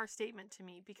a bizarre statement to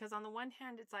me, because on the one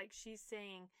hand, it's like she's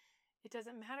saying, it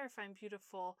doesn't matter if I'm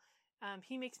beautiful.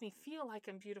 He makes me feel like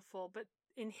I'm beautiful, but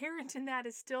inherent in that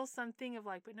is still something of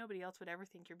like, but nobody else would ever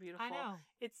think you're beautiful. I know.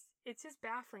 It's just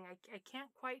baffling. I can't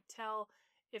quite tell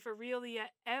if Aurelia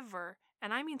ever,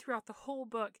 and I mean throughout the whole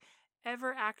book,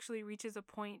 ever actually reaches a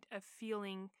point of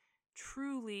feeling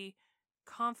truly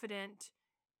confident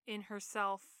in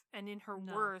herself and in her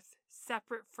worth,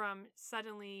 separate from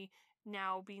suddenly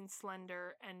now being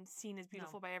slender and seen as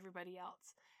beautiful by everybody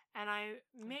else. And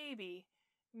maybe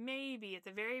at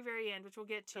the very, very end, which we'll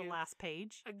get to. The last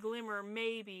page. A glimmer,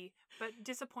 maybe, but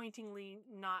disappointingly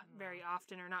not very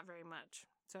often or not very much.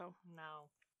 So. No.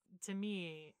 To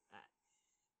me,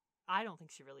 I don't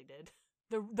think she really did.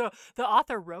 The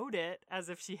author wrote it as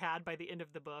if she had by the end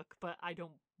of the book, but I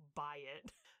don't buy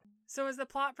it. So as the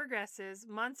plot progresses,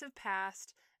 months have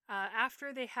passed.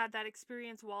 After they had that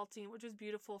experience waltzing, which was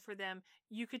beautiful for them,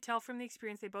 you could tell from the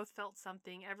experience they both felt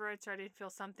something. Everard started to feel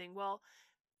something. Well,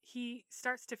 he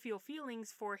starts to feel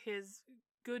feelings for his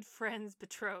good friend's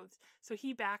betrothed. So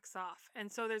he backs off.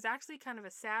 And so there's actually kind of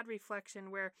a sad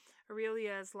reflection where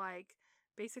Aurelia is like,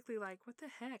 basically like, what the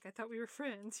heck? I thought we were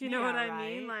friends. You know what I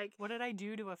mean? Like, what did I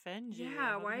do to offend you?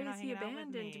 Yeah, why has he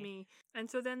abandoned me? And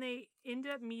so then they end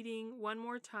up meeting one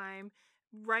more time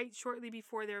right shortly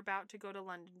before they're about to go to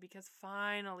London, because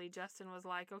finally Justin was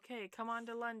like, okay, come on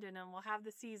to London and we'll have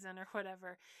the season or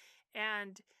whatever.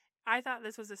 And I thought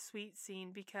this was a sweet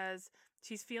scene because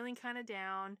she's feeling kind of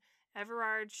down.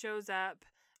 Everard shows up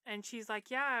and she's like,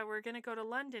 yeah, we're going to go to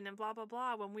London and blah, blah,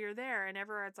 blah when we were there. And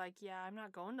Everard's like, yeah, I'm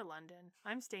not going to London.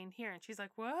 I'm staying here. And she's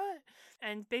like, what?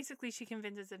 And basically she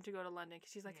convinces him to go to London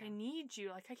because she's like, I need you.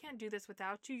 Like, I can't do this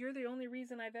without you. You're the only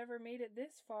reason I've ever made it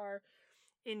this far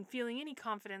in feeling any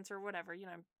confidence or whatever. You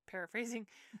know, I'm paraphrasing.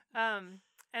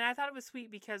 And I thought it was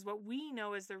sweet because what we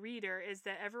know as the reader is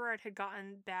that Everard had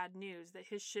gotten bad news, that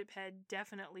his ship had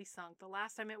definitely sunk. The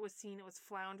last time it was seen, it was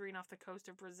floundering off the coast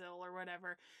of Brazil or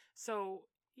whatever. So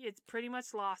it's pretty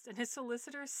much lost. And his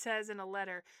solicitor says in a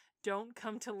letter, don't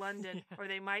come to London or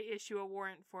they might issue a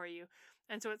warrant for you.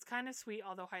 And so it's kind of sweet,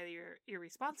 although highly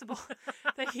irresponsible,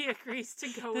 that he agrees to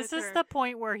go with her. This is the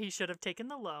point where he should have taken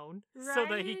the loan so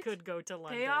that he could go to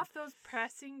London. Pay off those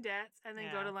pressing dets and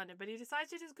then go to London. But he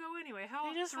decides to just go anyway.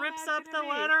 He just rips up the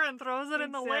letter and throws it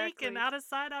in the lake and out of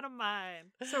sight, out of mind.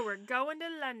 So we're going to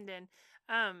London.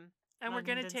 And we're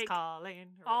going to take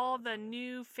all the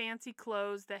new fancy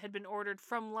clothes that had been ordered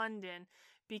from London,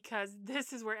 because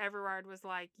this is where Everard was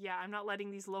like, yeah, I'm not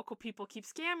letting these local people keep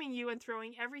scamming you and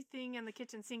throwing everything in the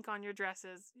kitchen sink on your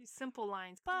dresses. Simple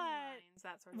lines, but lines,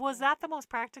 that sort of was thing. that the most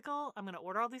practical? I'm going to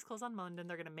order all these clothes on London.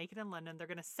 They're going to make it in London. They're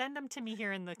going to send them to me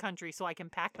here in the country so I can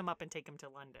pack them up and take them to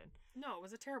London. No, it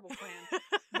was a terrible plan.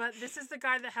 But this is the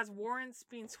guy that has warrants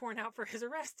being sworn out for his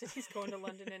arrest, and he's going to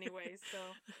London anyway,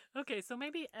 so. Okay, so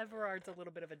maybe Everard's a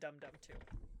little bit of a dum-dum too.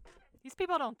 These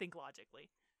people don't think logically.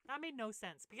 That made no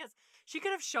sense, because she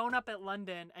could have shown up at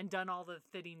London and done all the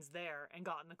fittings there and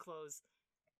gotten the clothes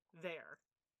there.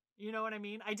 You know what I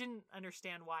mean? I didn't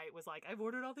understand why it was like, I've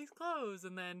ordered all these clothes,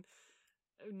 and then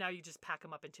now you just pack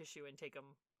them up in tissue and take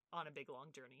them on a big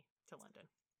long journey to London.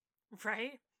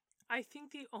 Right? I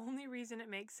think the only reason it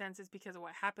makes sense is because of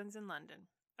what happens in London.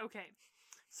 Okay,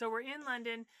 so we're in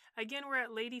London. Again, we're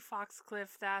at Lady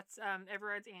Foxcliffe. That's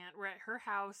Everard's aunt. We're at her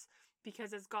house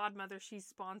because as godmother, she's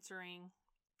sponsoring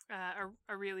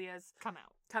Aurelia's Come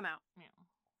out. Yeah.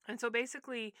 And so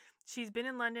basically, she's been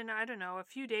in London, I don't know, a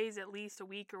few days at least, a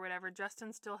week or whatever.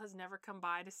 Justin still has never come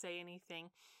by to say anything.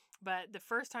 But the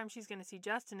first time she's going to see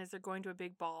Justin is they're going to a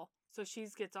big ball. So she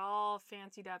gets all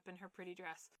fancied up in her pretty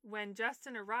dress. When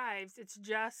Justin arrives, it's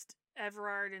just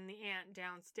Everard and the aunt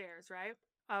downstairs, right?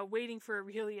 Waiting for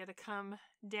Aurelia to come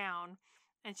down.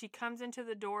 And she comes into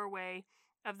the doorway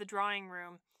of the drawing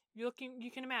room. You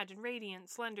can imagine, radiant,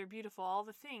 slender, beautiful, all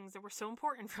the things that were so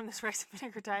important from this rice and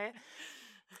vinegar diet.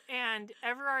 And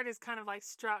Everard is kind of like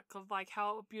struck of like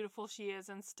how beautiful she is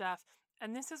and stuff.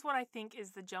 And this is what I think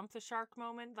is the jump the shark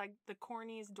moment. Like the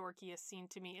corniest, dorkiest scene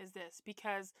to me is this,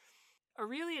 because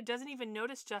Aurelia doesn't even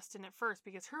notice Justin at first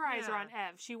because her eyes are on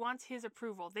Ev. She wants his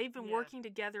approval. They've been working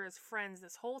together as friends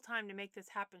this whole time to make this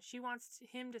happen. She wants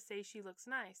him to say she looks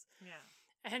nice. Yeah.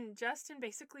 And Justin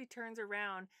basically turns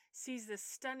around, sees this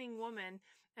stunning woman,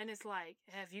 and is like,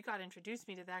 Ev, you got to introduce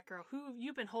me to that girl. Who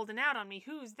you've been holding out on me?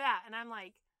 Who's that? And I'm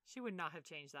like, she would not have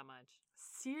changed that much.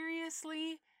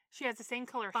 Seriously? She has the same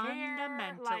color hair.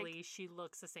 Fundamentally, she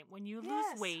looks the same. When you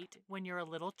lose weight, when you're a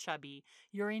little chubby,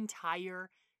 your entire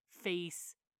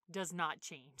face does not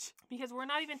change. Because we're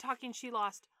not even talking she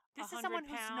lost This is someone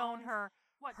pounds. who's known her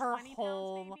What, her 20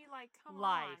 whole pounds maybe? Like, come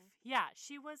life. on. Yeah,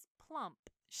 she was plump.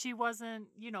 She wasn't,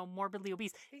 morbidly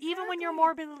obese. Exactly. Even when you're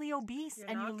morbidly obese You're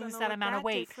and you not lose gonna that look amount of that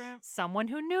weight, different. someone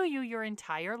who knew you your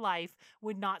entire life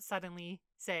would not suddenly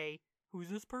say, who's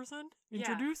this person?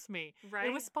 Introduce me. Right?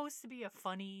 It was supposed to be a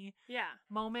funny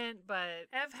moment, but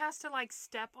Ev has to like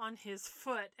step on his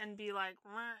foot and be like,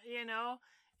 you know.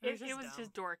 It was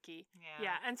just dorky.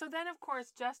 Yeah. And so then, of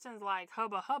course, Justin's like,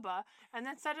 hubba, hubba. And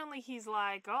then suddenly he's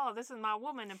like, oh, this is my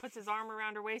woman, and puts his arm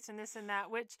around her waist and this and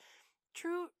that, which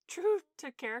true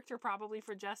to character probably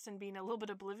for Justin being a little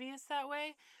bit oblivious that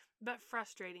way, but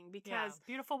frustrating because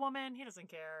beautiful woman, he doesn't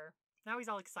care. Now he's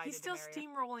all excited. He's still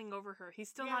steamrolling over her. He's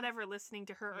still not ever listening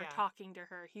to her or talking to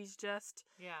her. He's just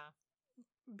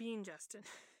being Justin.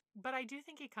 But I do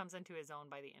think he comes into his own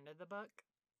by the end of the book.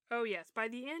 Oh, yes. By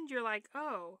the end, you're like,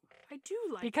 oh, I do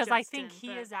like because Justin, I think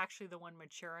he is actually the one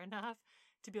mature enough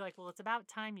to be like, well, it's about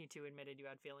time you two admitted you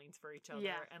had feelings for each other.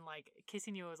 Yeah. And, like,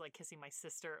 kissing you was like kissing my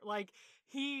sister. Like,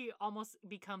 he almost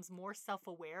becomes more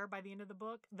self-aware by the end of the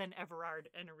book than Everard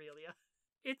and Aurelia.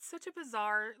 It's such a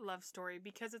bizarre love story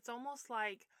because it's almost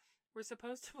like we're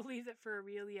supposed to believe that for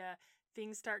Aurelia,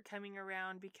 things start coming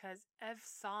around because Ev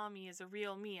saw me as a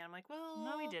real me. I'm like, well,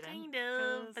 No, he didn't. kind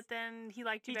of. But then he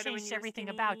liked you He better when changed you were everything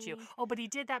skinny. about you. Oh, but he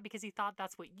did that because he thought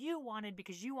that's what you wanted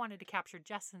because you wanted to capture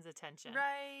Justin's attention.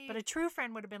 Right. But a true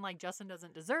friend would have been like, Justin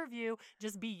doesn't deserve you.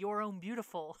 Just be your own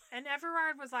beautiful. And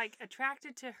Everard was like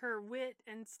attracted to her wit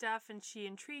and stuff, and she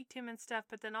intrigued him and stuff.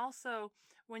 But then also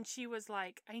when she was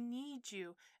like, I need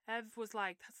you, Ev was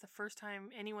like, that's the first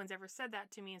time anyone's ever said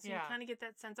that to me. And so you kind of get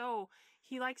that sense, oh,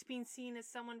 he likes being seen as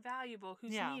someone valuable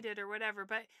who's needed or whatever.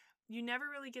 But you never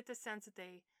really get the sense that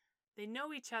they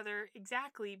know each other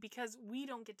exactly because we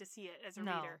don't get to see it as a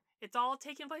reader. It's all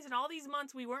taking place in all these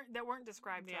months that weren't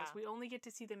described to us. We only get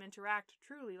to see them interact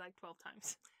truly like 12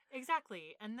 times.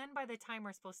 Exactly. And then by the time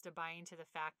we're supposed to buy into the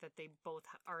fact that they both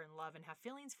are in love and have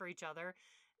feelings for each other,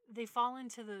 they fall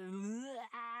into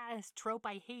the trope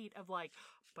I hate of like,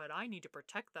 but I need to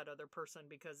protect that other person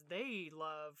because they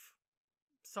love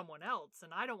someone else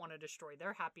and I don't want to destroy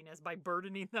their happiness by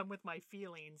burdening them with my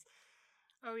feelings.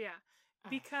 Oh, yeah.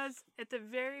 Because at the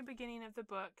very beginning of the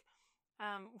book,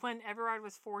 when Everard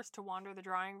was forced to wander the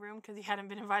drawing room because he hadn't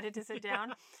been invited to sit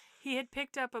down, he had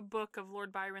picked up a book of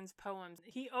Lord Byron's poems.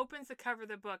 He opens the cover of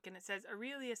the book and it says,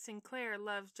 Aurelia Sinclair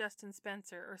loves Justin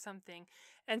Spencer or something.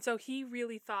 And so he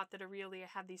really thought that Aurelia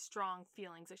had these strong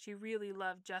feelings, that she really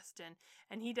loved Justin.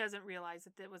 And he doesn't realize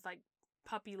that it was like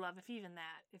puppy love, if even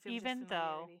that. If it was even just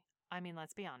though, I mean,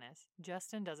 let's be honest,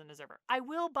 Justin doesn't deserve her. I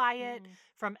will buy it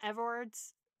from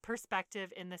Everard's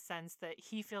perspective in the sense that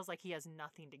he feels like he has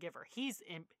nothing to give her. He's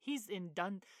in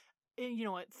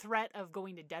threat of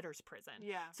going to debtor's prison.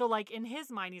 Yeah. So like in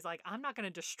his mind, he's like, I'm not going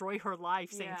to destroy her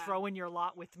life saying throw in your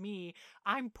lot with me.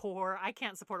 I'm poor. I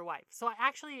can't support a wife. So I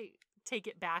actually take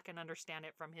it back and understand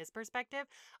it from his perspective.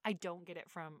 I don't get it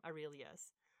from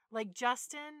Aurelia's. Like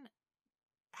Justin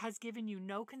has given you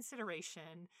no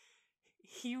consideration.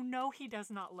 You know he does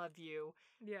not love you.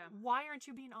 Yeah. Why aren't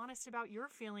you being honest about your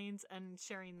feelings and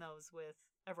sharing those with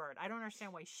Everard? I don't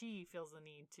understand why she feels the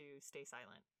need to stay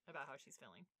silent about how she's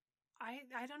feeling.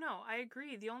 I don't know. I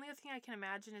agree. The only other thing I can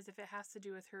imagine is if it has to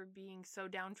do with her being so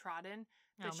downtrodden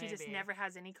that she just never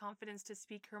has any confidence to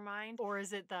speak her mind. Or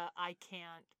is it the I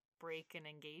can't break an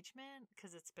engagement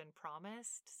because it's been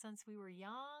promised since we were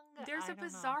young? There's a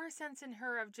bizarre sense in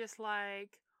her of just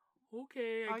like,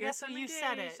 okay, I guess I'm you engaged.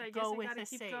 said it. I Go guess with I gotta the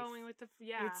keep safe. going with the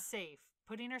It's safe.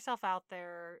 Putting herself out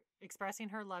there, expressing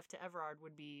her love to Everard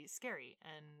would be scary.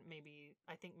 And maybe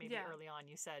early on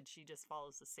you said she just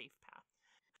follows the safe path.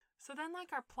 So then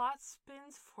like our plot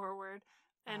spins forward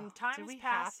and time is passing. Do we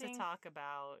have to talk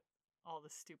about all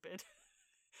the stupid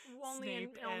only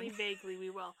vaguely we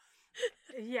will.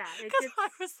 Yeah, because I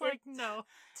was like, no,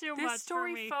 too much for me. This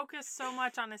story focused so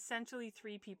much on essentially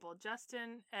three people: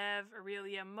 Justin, Ev,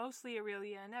 Aurelia, mostly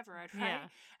Aurelia and Everard, right? Yeah.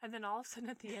 And then all of a sudden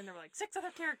at the end there were like 6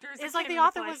 other characters. It's like the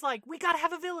author was like, we gotta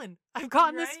have a villain. I've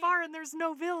gotten this far and there's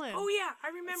no villain. Oh yeah, I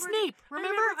remember Snape.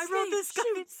 Remember I wrote this guy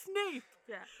Snape.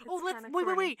 Yeah.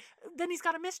 Wait. Then he's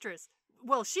got a mistress.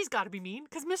 Well, she's got to be mean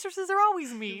because mistresses are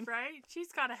always mean. Right?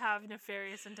 She's got to have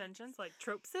nefarious intentions. Like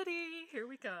Trope City, here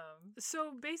we come.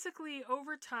 So basically,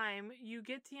 over time, you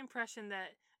get the impression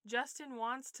that Justin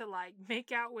wants to like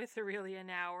make out with Aurelia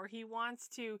now, or he wants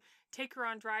to take her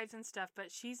on drives and stuff, but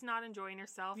she's not enjoying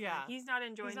herself. Yeah. And he's not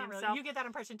enjoying himself. Really. You get that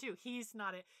impression too. He's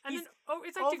not it. And then,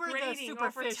 it's like degrading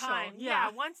over time.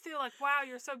 Yeah. Once they're like, wow,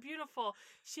 you're so beautiful,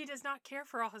 she does not care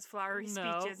for all his flowery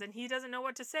speeches, and he doesn't know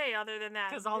what to say other than that.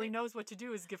 Because all he knows what to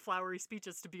do is give flowery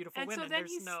speeches to beautiful women. And so then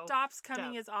he stops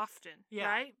coming as often,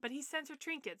 right? But he sends her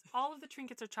trinkets. All of the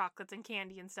trinkets are chocolates and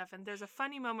candy and stuff, and there's a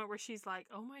funny moment where she's like,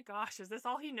 oh my gosh, is this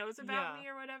all he knows about me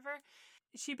or whatever?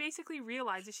 She basically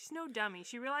realizes she's no dummy.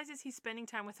 She realizes he's spending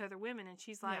time with other women, and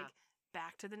she's like,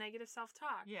 back to the negative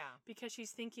self-talk. Yeah. Because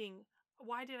she's thinking,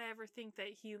 why did I ever think that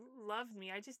he loved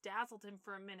me? I just dazzled him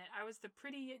for a minute. I was the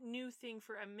pretty new thing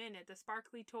for a minute, the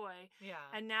sparkly toy. Yeah.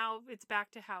 And now it's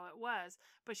back to how it was.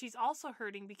 But she's also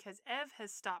hurting because Ev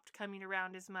has stopped coming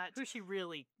around as much. Who she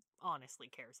really honestly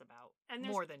cares about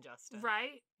more than Justin.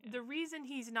 Right? Yeah. The reason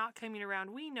he's not coming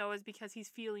around, we know, is because he's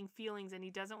feeling feelings and he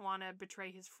doesn't want to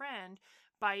betray his friend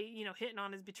by, hitting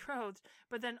on his betrothed.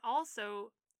 But then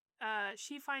also,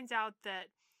 she finds out that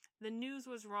the news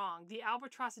was wrong. The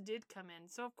albatross did come in.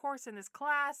 So, of course, in this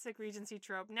classic Regency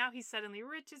trope, now he's suddenly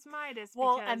rich as Midas.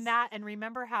 Well, and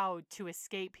remember how to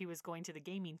escape he was going to the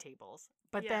gaming tables,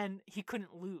 but then he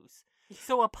couldn't lose.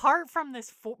 So apart from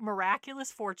this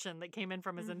miraculous fortune that came in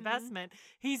from his investment,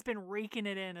 he's been raking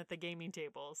it in at the gaming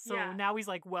tables. So now he's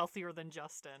like wealthier than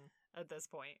Justin at this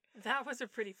point. That was a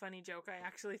pretty funny joke, I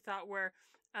actually thought, where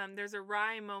There's a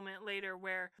wry moment later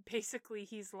where basically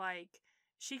he's like,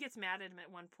 she gets mad at him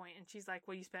at one point, and she's like,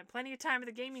 well, you spent plenty of time at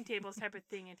the gaming tables type of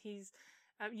thing, and he's,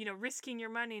 risking your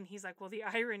money, and he's like, well, the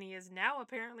irony is now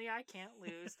apparently I can't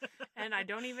lose, and I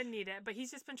don't even need it, but he's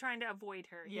just been trying to avoid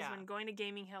her. Yeah. He's been going to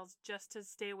gaming hells just to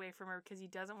stay away from her because he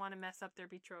doesn't want to mess up their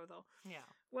betrothal. Yeah.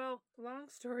 Well, long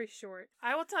story short,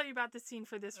 I will tell you about the scene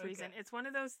for this reason. Okay. It's one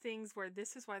of those things where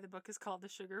this is why the book is called The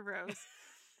Sugar Rose.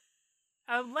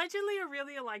 Allegedly,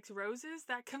 Aurelia likes roses.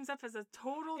 That comes up as a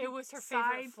total It was her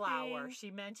side favorite flower. thing, She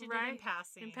mentioned right? it in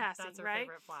passing. In passing, That's her right?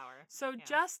 favorite flower. So Yeah.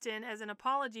 Justin, as an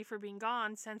apology for being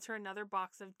gone, sends her another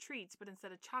box of treats, but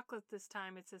instead of chocolate this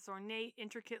time, it's this ornate,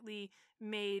 intricately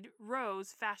made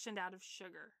rose fashioned out of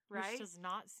sugar, right? Which does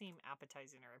not seem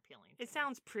appetizing or appealing. It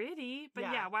sounds pretty, but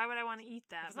Yeah. yeah, why would I want to eat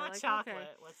that? It's But not like, chocolate. okay.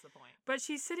 What's the point? But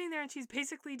she's sitting there and she's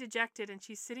basically dejected, and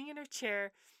she's sitting in her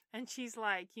chair and she's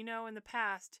like, in the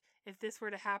past, if this were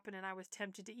to happen and I was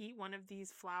tempted to eat one of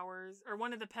these flowers or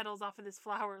one of the petals off of this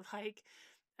flower, like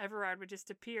Everard would just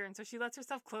appear. And so she lets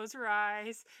herself close her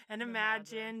eyes and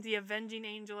imagine the avenging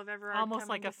angel of Everard. Almost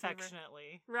like coming to save her.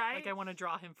 affectionately. Right? Like I want to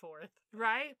draw him forth.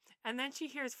 Right? And then she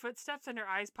hears footsteps and her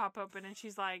eyes pop open and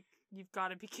she's like, you've got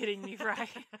to be kidding me, right?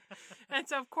 And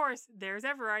so, of course, there's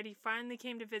Everard. He finally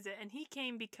came to visit, and he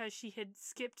came because she had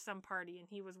skipped some party and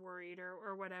he was worried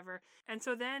or whatever. And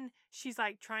so then she's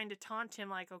like trying to taunt him,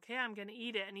 like, okay, I'm going to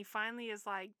eat it. And he finally is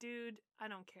like, dude, I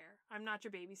don't care. I'm not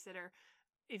your babysitter.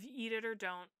 If you eat it or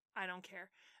don't, I don't care.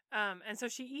 And so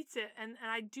she eats it. And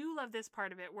I do love this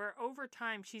part of it where over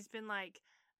time she's been like,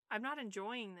 I'm not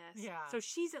enjoying this. Yeah. So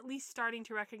she's at least starting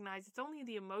to recognize it's only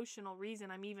the emotional reason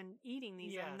I'm even eating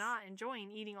these. Yes. I'm not enjoying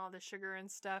eating all the sugar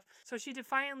and stuff. So she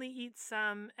defiantly eats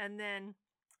some, and then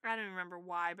I don't remember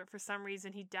why, but for some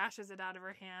reason he dashes it out of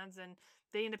her hands and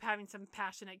they end up having some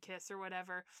passionate kiss or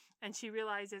whatever. And she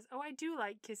realizes, oh, I do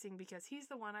like kissing because he's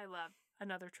the one I love.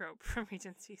 Another trope from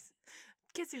Regency's.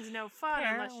 Kissing's no fun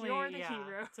unless you're the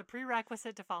hero. It's a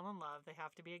prerequisite to fall in love. They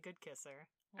have to be a good kisser.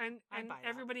 And I buy that.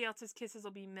 everybody else's kisses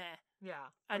will be meh. Yeah.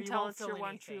 Or you Until won't it's your feel one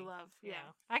anything. true love. Yeah.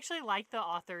 I actually like the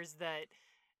authors that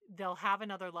they'll have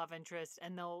another love interest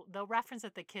and they'll reference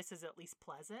that the kiss is at least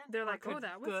pleasant. They're or like, oh, good-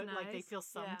 that was good. nice. Like they feel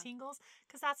some Yeah. tingles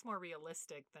because that's more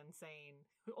realistic than saying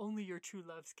only your true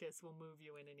love's kiss will move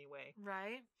you in any way.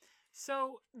 Right.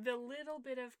 So the little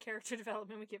bit of character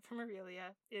development we get from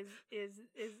Aurelia is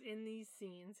in these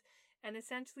scenes, and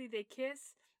essentially they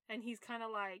kiss, and he's kind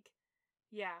of like,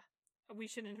 yeah, we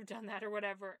shouldn't have done that or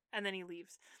whatever, and then he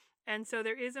leaves. And so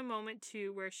there is a moment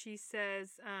too where she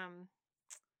says,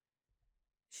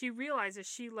 she realizes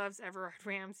she loves Everard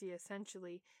Ramsay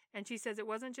essentially, and she says it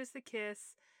wasn't just the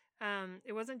kiss,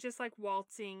 it wasn't just like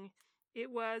waltzing. It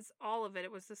was all of it.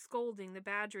 It was the scolding, the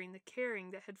badgering, the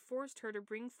caring that had forced her to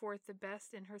bring forth the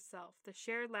best in herself. The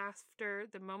shared laughter,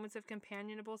 the moments of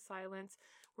companionable silence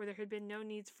where there had been no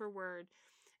needs for word.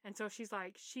 And so she's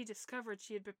like, she discovered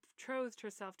she had betrothed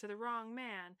herself to the wrong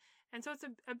man. And so it's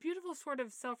a beautiful sort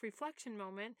of self-reflection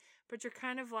moment, but you're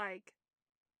kind of like,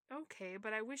 okay,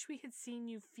 but I wish we had seen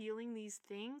you feeling these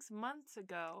things months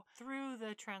ago. Through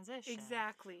the transition.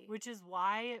 Exactly. Which is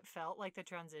why it felt like the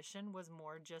transition was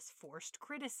more just forced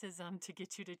criticism to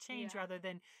get you to change rather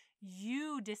than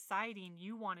you deciding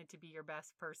you wanted to be your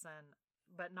best person,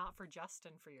 but not for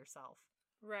Justin, for yourself.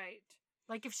 Right.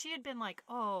 Like if she had been like,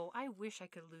 oh, I wish I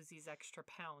could lose these extra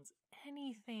pounds.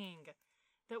 Anything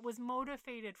that was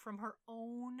motivated from her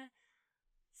own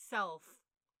self,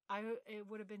 it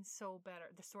would have been so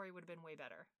better. The story would have been way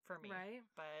better for me. Right.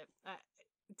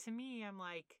 But to me, I'm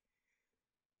like,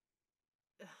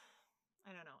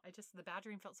 I don't know. The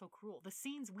badgering felt so cruel. The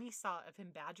scenes we saw of him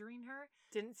badgering her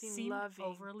Didn't seem seemed loving.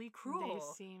 overly cruel.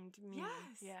 They seemed mean.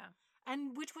 Yes. Yeah.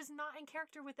 And which was not in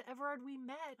character with the Everard we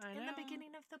met I in the know.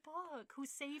 beginning of the book, who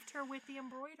saved her with the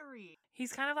embroidery.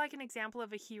 He's kind of like an example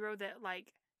of a hero that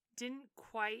like didn't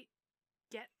quite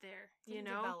get there, Didn't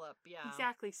develop, yeah.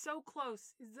 Exactly. So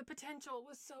close. The potential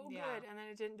was so Yeah. good, and then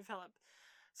it didn't develop.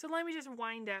 So let me just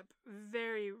wind up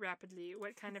very rapidly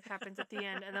what kind of happens at the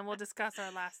end, and then we'll discuss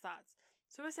our last thoughts.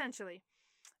 So essentially,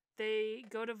 they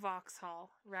go to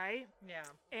Vauxhall, right? Yeah.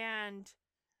 And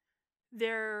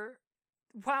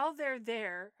while they're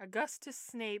there, Augustus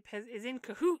Snape is in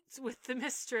cahoots with the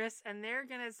mistress, and they're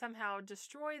going to somehow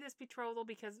destroy this betrothal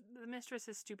because the mistress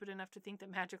is stupid enough to think that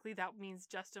magically that means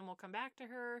Justin will come back to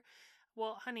her.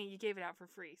 Well, honey, you gave it out for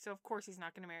free, so of course he's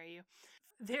not going to marry you.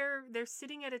 They're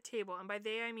sitting at a table, and by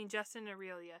they I mean Justin and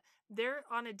Aurelia. They're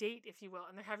on a date, if you will,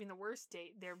 and they're having the worst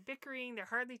date. They're bickering, they're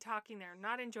hardly talking, they're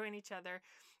not enjoying each other.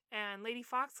 And Lady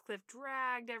Foxcliffe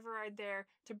dragged Everard there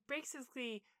to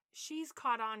basically she's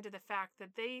caught on to the fact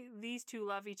that these two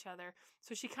love each other.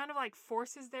 So she kind of like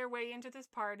forces their way into this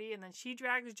party, and then she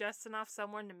drags Justin off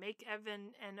someone to make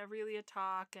Evan and Aurelia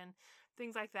talk and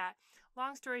things like that.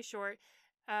 Long story short,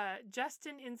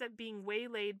 Justin ends up being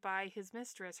waylaid by his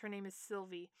mistress. Her name is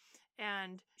Sylvie.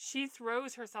 And she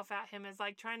throws herself at him as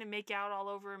like trying to make out all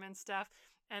over him and stuff.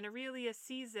 And Aurelia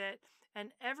sees it.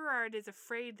 And Everard is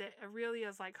afraid that Aurelia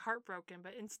is like heartbroken.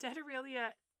 But instead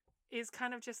Aurelia is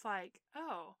kind of just like,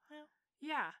 oh,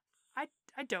 yeah,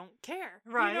 I don't care.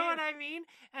 Right. You know what I mean?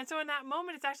 And so in that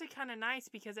moment, it's actually kind of nice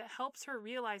because it helps her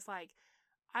realize, like,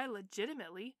 I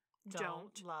legitimately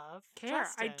don't love care.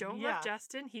 Justin. I don't love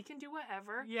Justin. He can do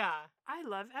whatever. Yeah. I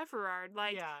love Everard.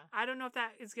 Like, I don't know if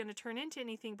that is going to turn into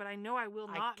anything, but I know I will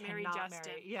not marry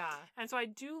Justin. Yeah. And so I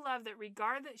do love that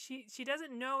regardless, she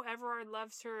doesn't know Everard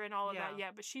loves her and all of that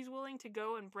yet, but she's willing to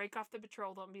go and break off the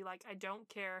betrothal and be like, I don't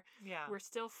care. Yeah. We're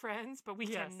still friends, but we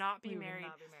cannot be married.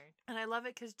 Not be married. And I love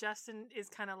it because Justin is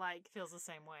kind of like... feels the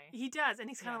same way. He does. And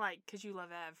he's kind of like, because you love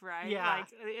Ev, right? Yeah. Like,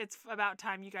 it's about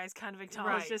time you guys kind of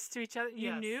acknowledge this to each other.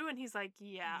 You knew? And he's like,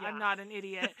 yeah, I'm not an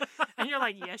idiot. And you're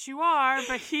like, yes, you are.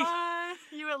 But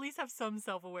you at least have some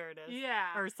self-awareness.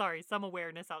 Yeah. Or, sorry, some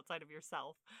awareness outside of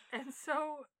yourself. And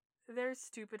so... there's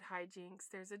stupid hijinks.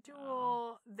 There's a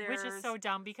duel. Which is so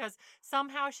dumb because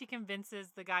somehow she convinces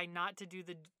the guy not to do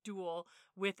the duel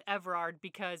with Everard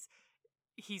because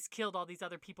he's killed all these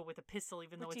other people with a pistol,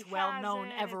 even though it's well known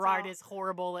Everard is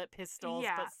horrible at pistols.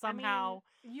 Yeah, but somehow...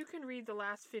 I mean, you can read the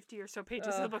last 50 or so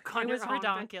pages of the book on your own. It was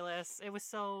ridiculous. It was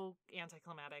so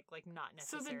anticlimactic, like not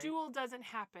necessary. So the duel doesn't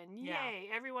happen. Yay,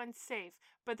 everyone's safe.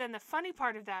 But then the funny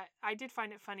part of that, I did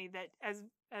find it funny that as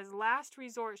last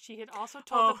resort, she had also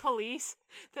told the police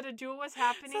that a duel was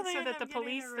happening so that the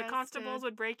police, the constables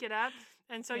would break it up.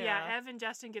 And so, Ev and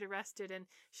Justin get arrested, and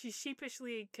she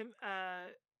sheepishly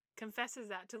confesses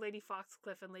that to Lady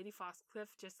Foxcliffe, and Lady Foxcliffe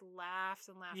just laughs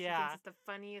and laughs. She thinks it's the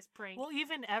funniest prank. Well,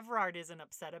 even Everard isn't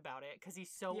upset about it because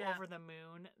he's so over the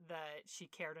moon that she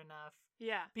cared enough.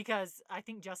 Yeah. Because I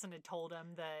think Justin had told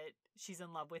him that she's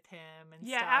in love with him and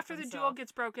stuff. After the duel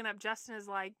gets broken up, Justin is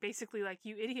like, basically like,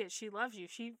 you idiot, she loves you.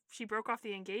 She broke off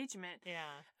the engagement.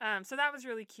 Yeah. So that was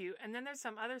really cute. And then there's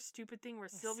some other stupid thing where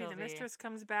Sylvie, the mistress,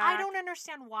 comes back. I don't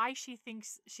understand why she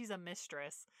thinks she's a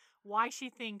mistress. Why she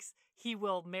thinks he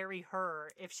will marry her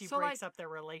if she breaks up their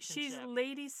relationship. She's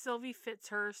Lady Sylvie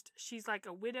Fitzhurst. She's like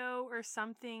a widow or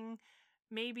something.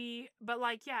 Maybe, but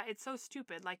like, it's so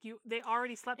stupid. Like they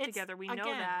already slept together. We know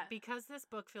that. Because this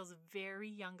book feels very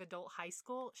young adult high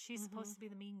school, she's supposed to be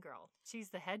the mean girl. She's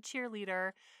the head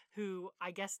cheerleader who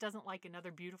I guess doesn't like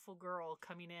another beautiful girl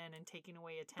coming in and taking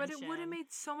away attention. But it would have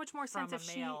made so much more sense if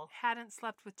she hadn't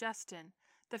slept with Justin.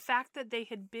 The fact that they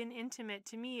had been intimate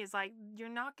to me is like, you're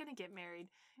not going to get married.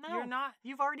 No, you're not.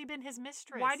 You've already been his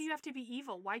mistress. Why do you have to be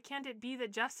evil? Why can't it be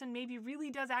that Justin maybe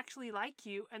really does actually like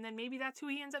you, and then maybe that's who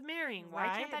he ends up marrying? Right?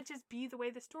 Why can't that just be the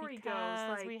way the story goes?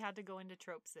 Because we had to go into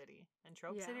Trope City, and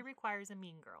Trope City requires a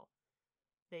mean girl.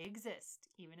 They exist,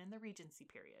 even in the Regency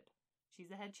period.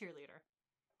 She's a head cheerleader.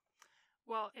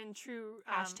 Well, in true...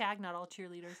 Hashtag not all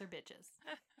cheerleaders are bitches.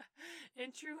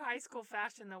 In true high school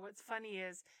fashion, though, what's funny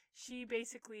is she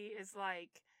basically is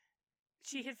like...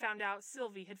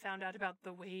 Sylvie had found out about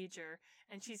the wager,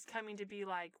 and she's coming to be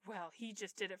like, well, he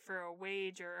just did it for a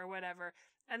wager or whatever.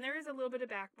 And there is a little bit of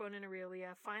backbone in Aurelia.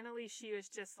 Finally, she was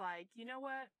just like, you know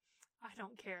what? I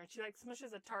don't care. And she like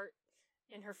smushes a tart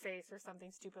in her face or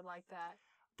something stupid like that.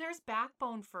 There's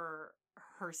backbone for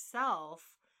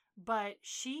herself, but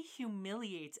she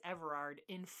humiliates Everard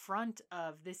in front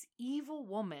of this evil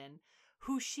woman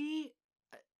who she...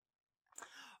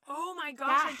 Oh my gosh,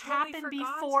 that happened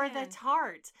before the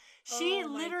tart. She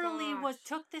literally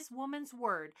took this woman's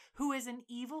word, who is an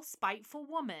evil, spiteful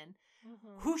woman,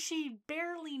 who she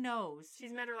barely knows.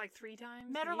 She's met her like 3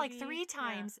 times. Met her like 3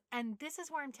 times, and this is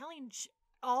where I'm telling you,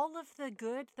 all of the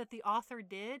good that the author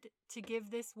did to give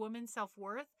this woman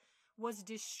self-worth was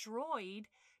destroyed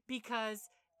because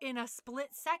in a split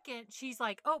second, she's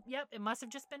like, oh, yep, it must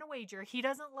have just been a wager. He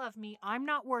doesn't love me. I'm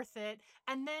not worth it.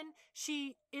 And then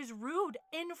she is rude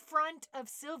in front of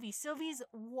Sylvie. Sylvie's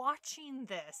watching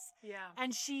this. Yeah.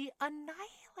 And she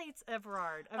annihilates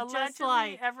Everard.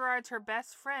 Allegedly, Everard's her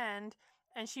best friend,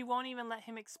 and she won't even let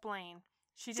him explain.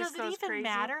 She just goes crazy. Does it even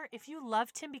matter if you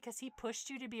loved him because he pushed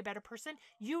you to be a better person?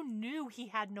 You knew he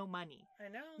had no money.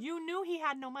 I know. You knew he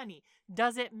had no money.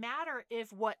 Does it matter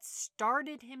if what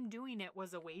started him doing it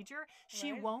was a wager?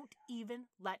 She won't even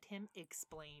let him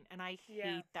explain. And I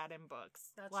hate that in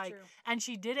books. That's true. And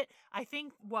she did it. I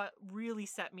think what really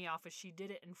set me off is she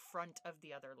did it in front of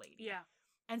the other lady. Yeah.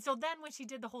 And so then when she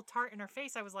did the whole tart in her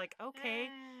face, I was like, okay.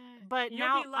 But You'll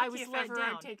now be lucky I was if let Everard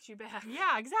down. takes you back.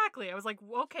 Yeah, exactly. I was like,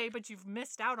 okay, but you've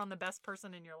missed out on the best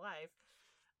person in your life.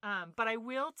 But I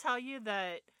will tell you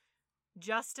that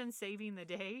Justin saving the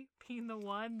day, being the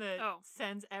one that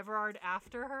sends Everard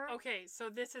after her. Okay, so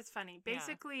this is funny.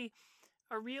 Basically,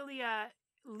 Aurelia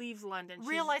leaves London.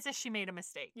 Realizes she made a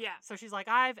mistake. Yeah. So she's like,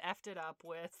 I've effed it up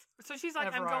with So she's like,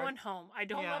 Everard. I'm going home. I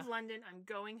don't love London. I'm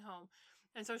going home.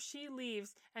 And so she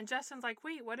leaves, and Justin's like,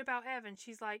 wait, what about Ev? And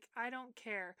she's like, I don't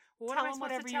care. Well, what am I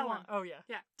supposed to tell him? Oh, yeah.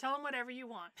 Yeah, tell him whatever you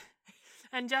want.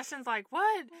 And Justin's like,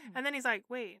 what? And then he's like,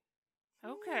 wait,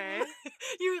 okay.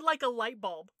 You like a light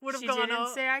bulb would have she gone didn't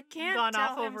off, say I can't gone tell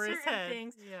off him over his certain head.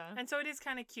 things. Yeah. And so it is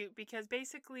kind of cute because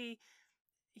basically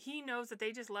he knows that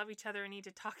they just love each other and need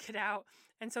to talk it out.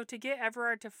 And so to get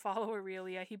Everard to follow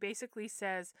Aurelia, he basically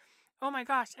says, oh my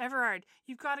gosh, Everard,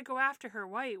 you've got to go after her.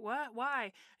 Wait, what? Why?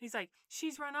 And he's like,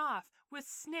 she's run off with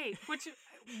Snape, which,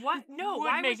 what? No,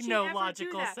 why would she no ever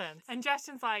logical do that? sense. And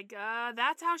Justin's like,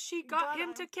 that's how she got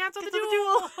him to cancel the the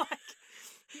duel. Like,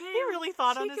 he really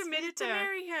thought on his feet She committed to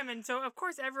marry him. And so, of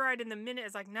course, Everard in the minute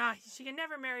is like, nah, she can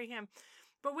never marry him.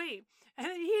 But wait.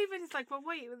 And he even is like, well,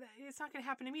 wait, it's not going to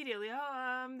happen immediately.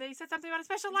 Oh, they said something about a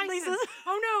special license.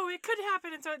 Oh, no, it could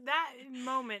happen. And so that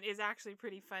moment is actually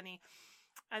pretty funny.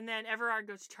 And then Everard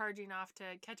goes charging off to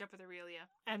catch up with Aurelia.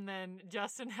 And then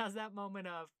Justin has that moment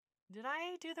of, did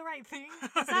I do the right thing?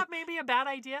 Was that maybe a bad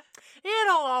idea?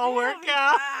 It'll all work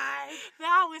out.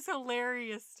 That was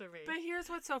hilarious to me. But here's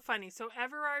what's so funny. So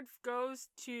Everard goes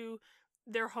to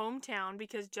their hometown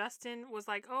because Justin was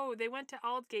like, oh, they went to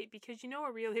Aldgate because,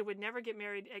 Aurelia would never get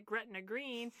married at Gretna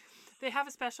Green. They have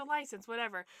a special license,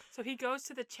 whatever. So he goes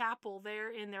to the chapel there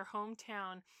in their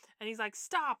hometown and he's like,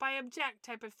 stop, I object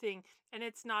type of thing. And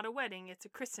it's not a wedding, it's a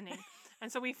christening.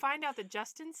 And so we find out that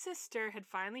Justin's sister had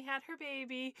finally had her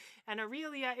baby and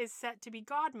Aurelia is set to be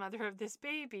godmother of this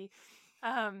baby.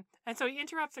 And so he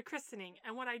interrupts the christening.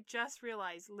 And what I just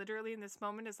realized literally in this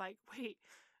moment is like, wait,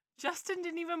 Justin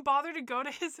didn't even bother to go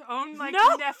to his own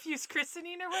nephew's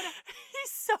christening or whatever.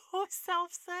 He's so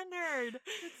self-centered.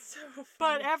 It's so funny.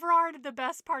 But Everard, the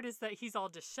best part is that he's all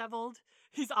disheveled.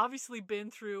 He's obviously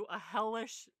been through a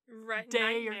hellish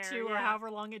day or two or however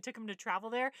long it took him to travel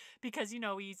there because,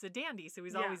 he's a dandy. So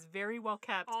he's always very well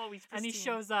kept. Always pristine. And he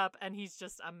shows up and he's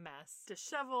just a mess.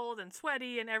 Disheveled and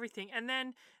sweaty and everything. And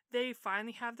then they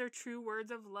finally have their true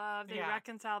words of love. They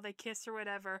reconcile, they kiss or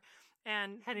whatever.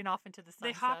 And heading off into the sunset.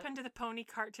 They hop into the pony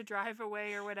cart to drive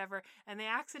away or whatever, and they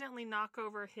accidentally knock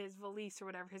over his valise or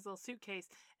whatever, his little suitcase,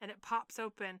 and it pops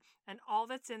open, and all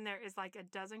that's in there is like a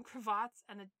dozen cravats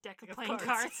and a deck of playing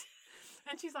cards.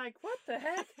 And she's like, what the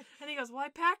heck? And he goes, well, I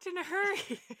packed in a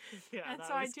hurry. And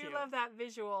so I do love that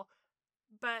visual.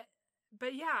 But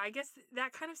yeah, I guess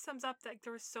that kind of sums up that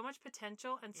there was so much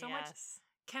potential and so much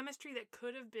chemistry that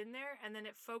could have been there, and then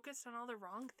it focused on all the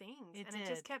wrong things. It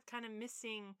just kept kind of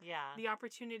missing the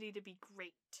opportunity to be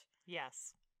great.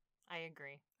 Yes, I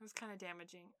agree. It was kind of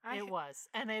damaging. It was.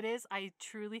 And it is, I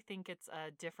truly think it's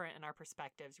different in our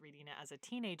perspectives reading it as a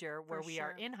teenager where we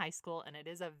are in high school, and it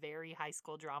is a very high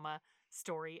school drama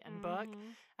story and book,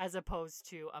 as opposed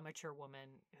to a mature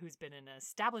woman who's been in an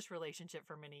established relationship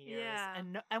for many years.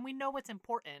 And we know what's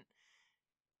important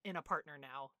in a partner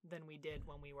now than we did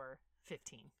when we were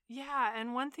 15. Yeah,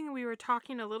 and one thing we were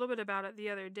talking a little bit about it the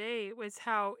other day was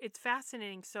how it's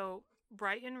fascinating. So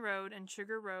Brighton Road and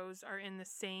Sugar Rose are in the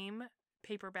same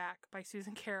paperback by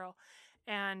Susan Carroll,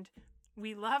 and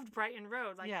we loved Brighton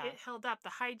Road. It held up.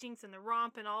 The hijinks and the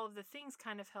romp and all of the things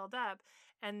kind of held up.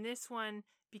 And this one,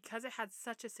 because it had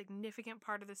such a significant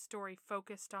part of the story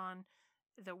focused on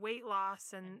the weight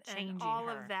loss and all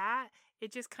of that,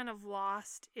 it just kind of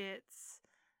lost its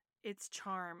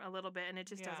charm a little bit, and it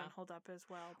just doesn't hold up as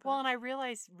well. Well, and I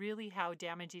realized really how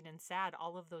damaging and sad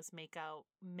all of those makeover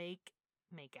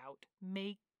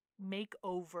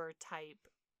type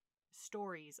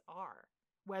stories are.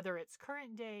 Whether it's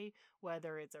current day,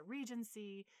 whether it's a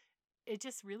Regency, it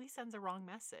just really sends a wrong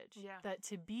message. Yeah. That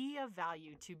to be of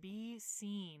value, to be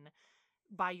seen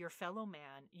by your fellow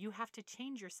man, you have to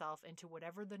change yourself into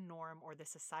whatever the norm or the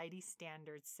society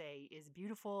standards say is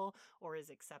beautiful or is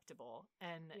acceptable.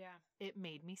 And it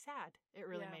made me sad. It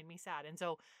really made me sad. And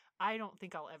so I don't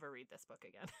think I'll ever read this book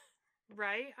again.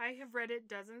 Right? I have read it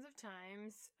dozens of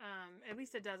times, at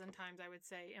least a dozen times, I would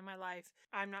say, in my life.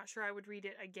 I'm not sure I would read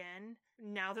it again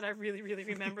now that I really, really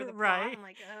remember the plot. I'm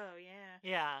like, oh, yeah.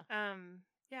 Yeah.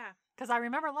 Yeah. Because I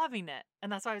remember loving it,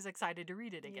 and that's why I was excited to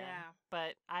read it again. Yeah.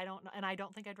 But I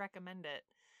don't think I'd recommend it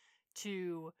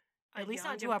to At least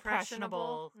young, not too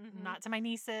impressionable. Not to my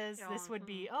nieces. Yeah, This would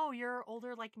be, oh, you're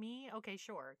older like me? Okay,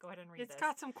 sure. Go ahead and read It's this.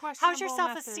 got some questionable How's your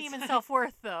self-esteem and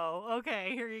self-worth, though?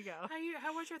 Okay, here you go.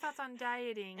 How was your thoughts on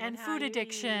dieting And how food you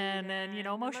addiction eat and,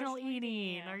 emotional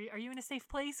eating. Yeah. Are you in a safe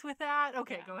place with that?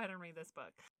 Okay, Yeah. go ahead and read this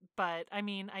book. But, I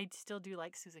mean, I still do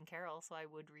like Susan Carroll, so I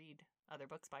would read other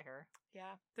books by her.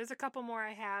 Yeah. There's a couple more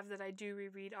I have that I do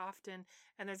reread often,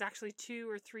 and there's actually 2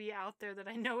 or 3 out there that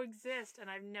I know exist and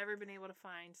I've never been able to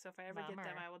find. So if I ever get them,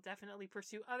 Bummer. I will definitely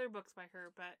pursue other books by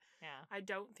her, but Yeah. I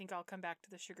don't think I'll come back to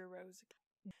the Sugar Rose again.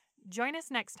 Join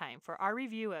us next time for our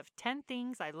review of 10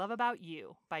 Things I Love About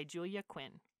You by Julia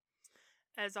Quinn.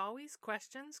 As always,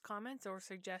 questions, comments, or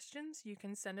suggestions, you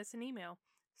can send us an email,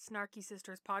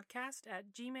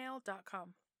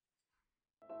 snarkysisterspodcast@gmail.com.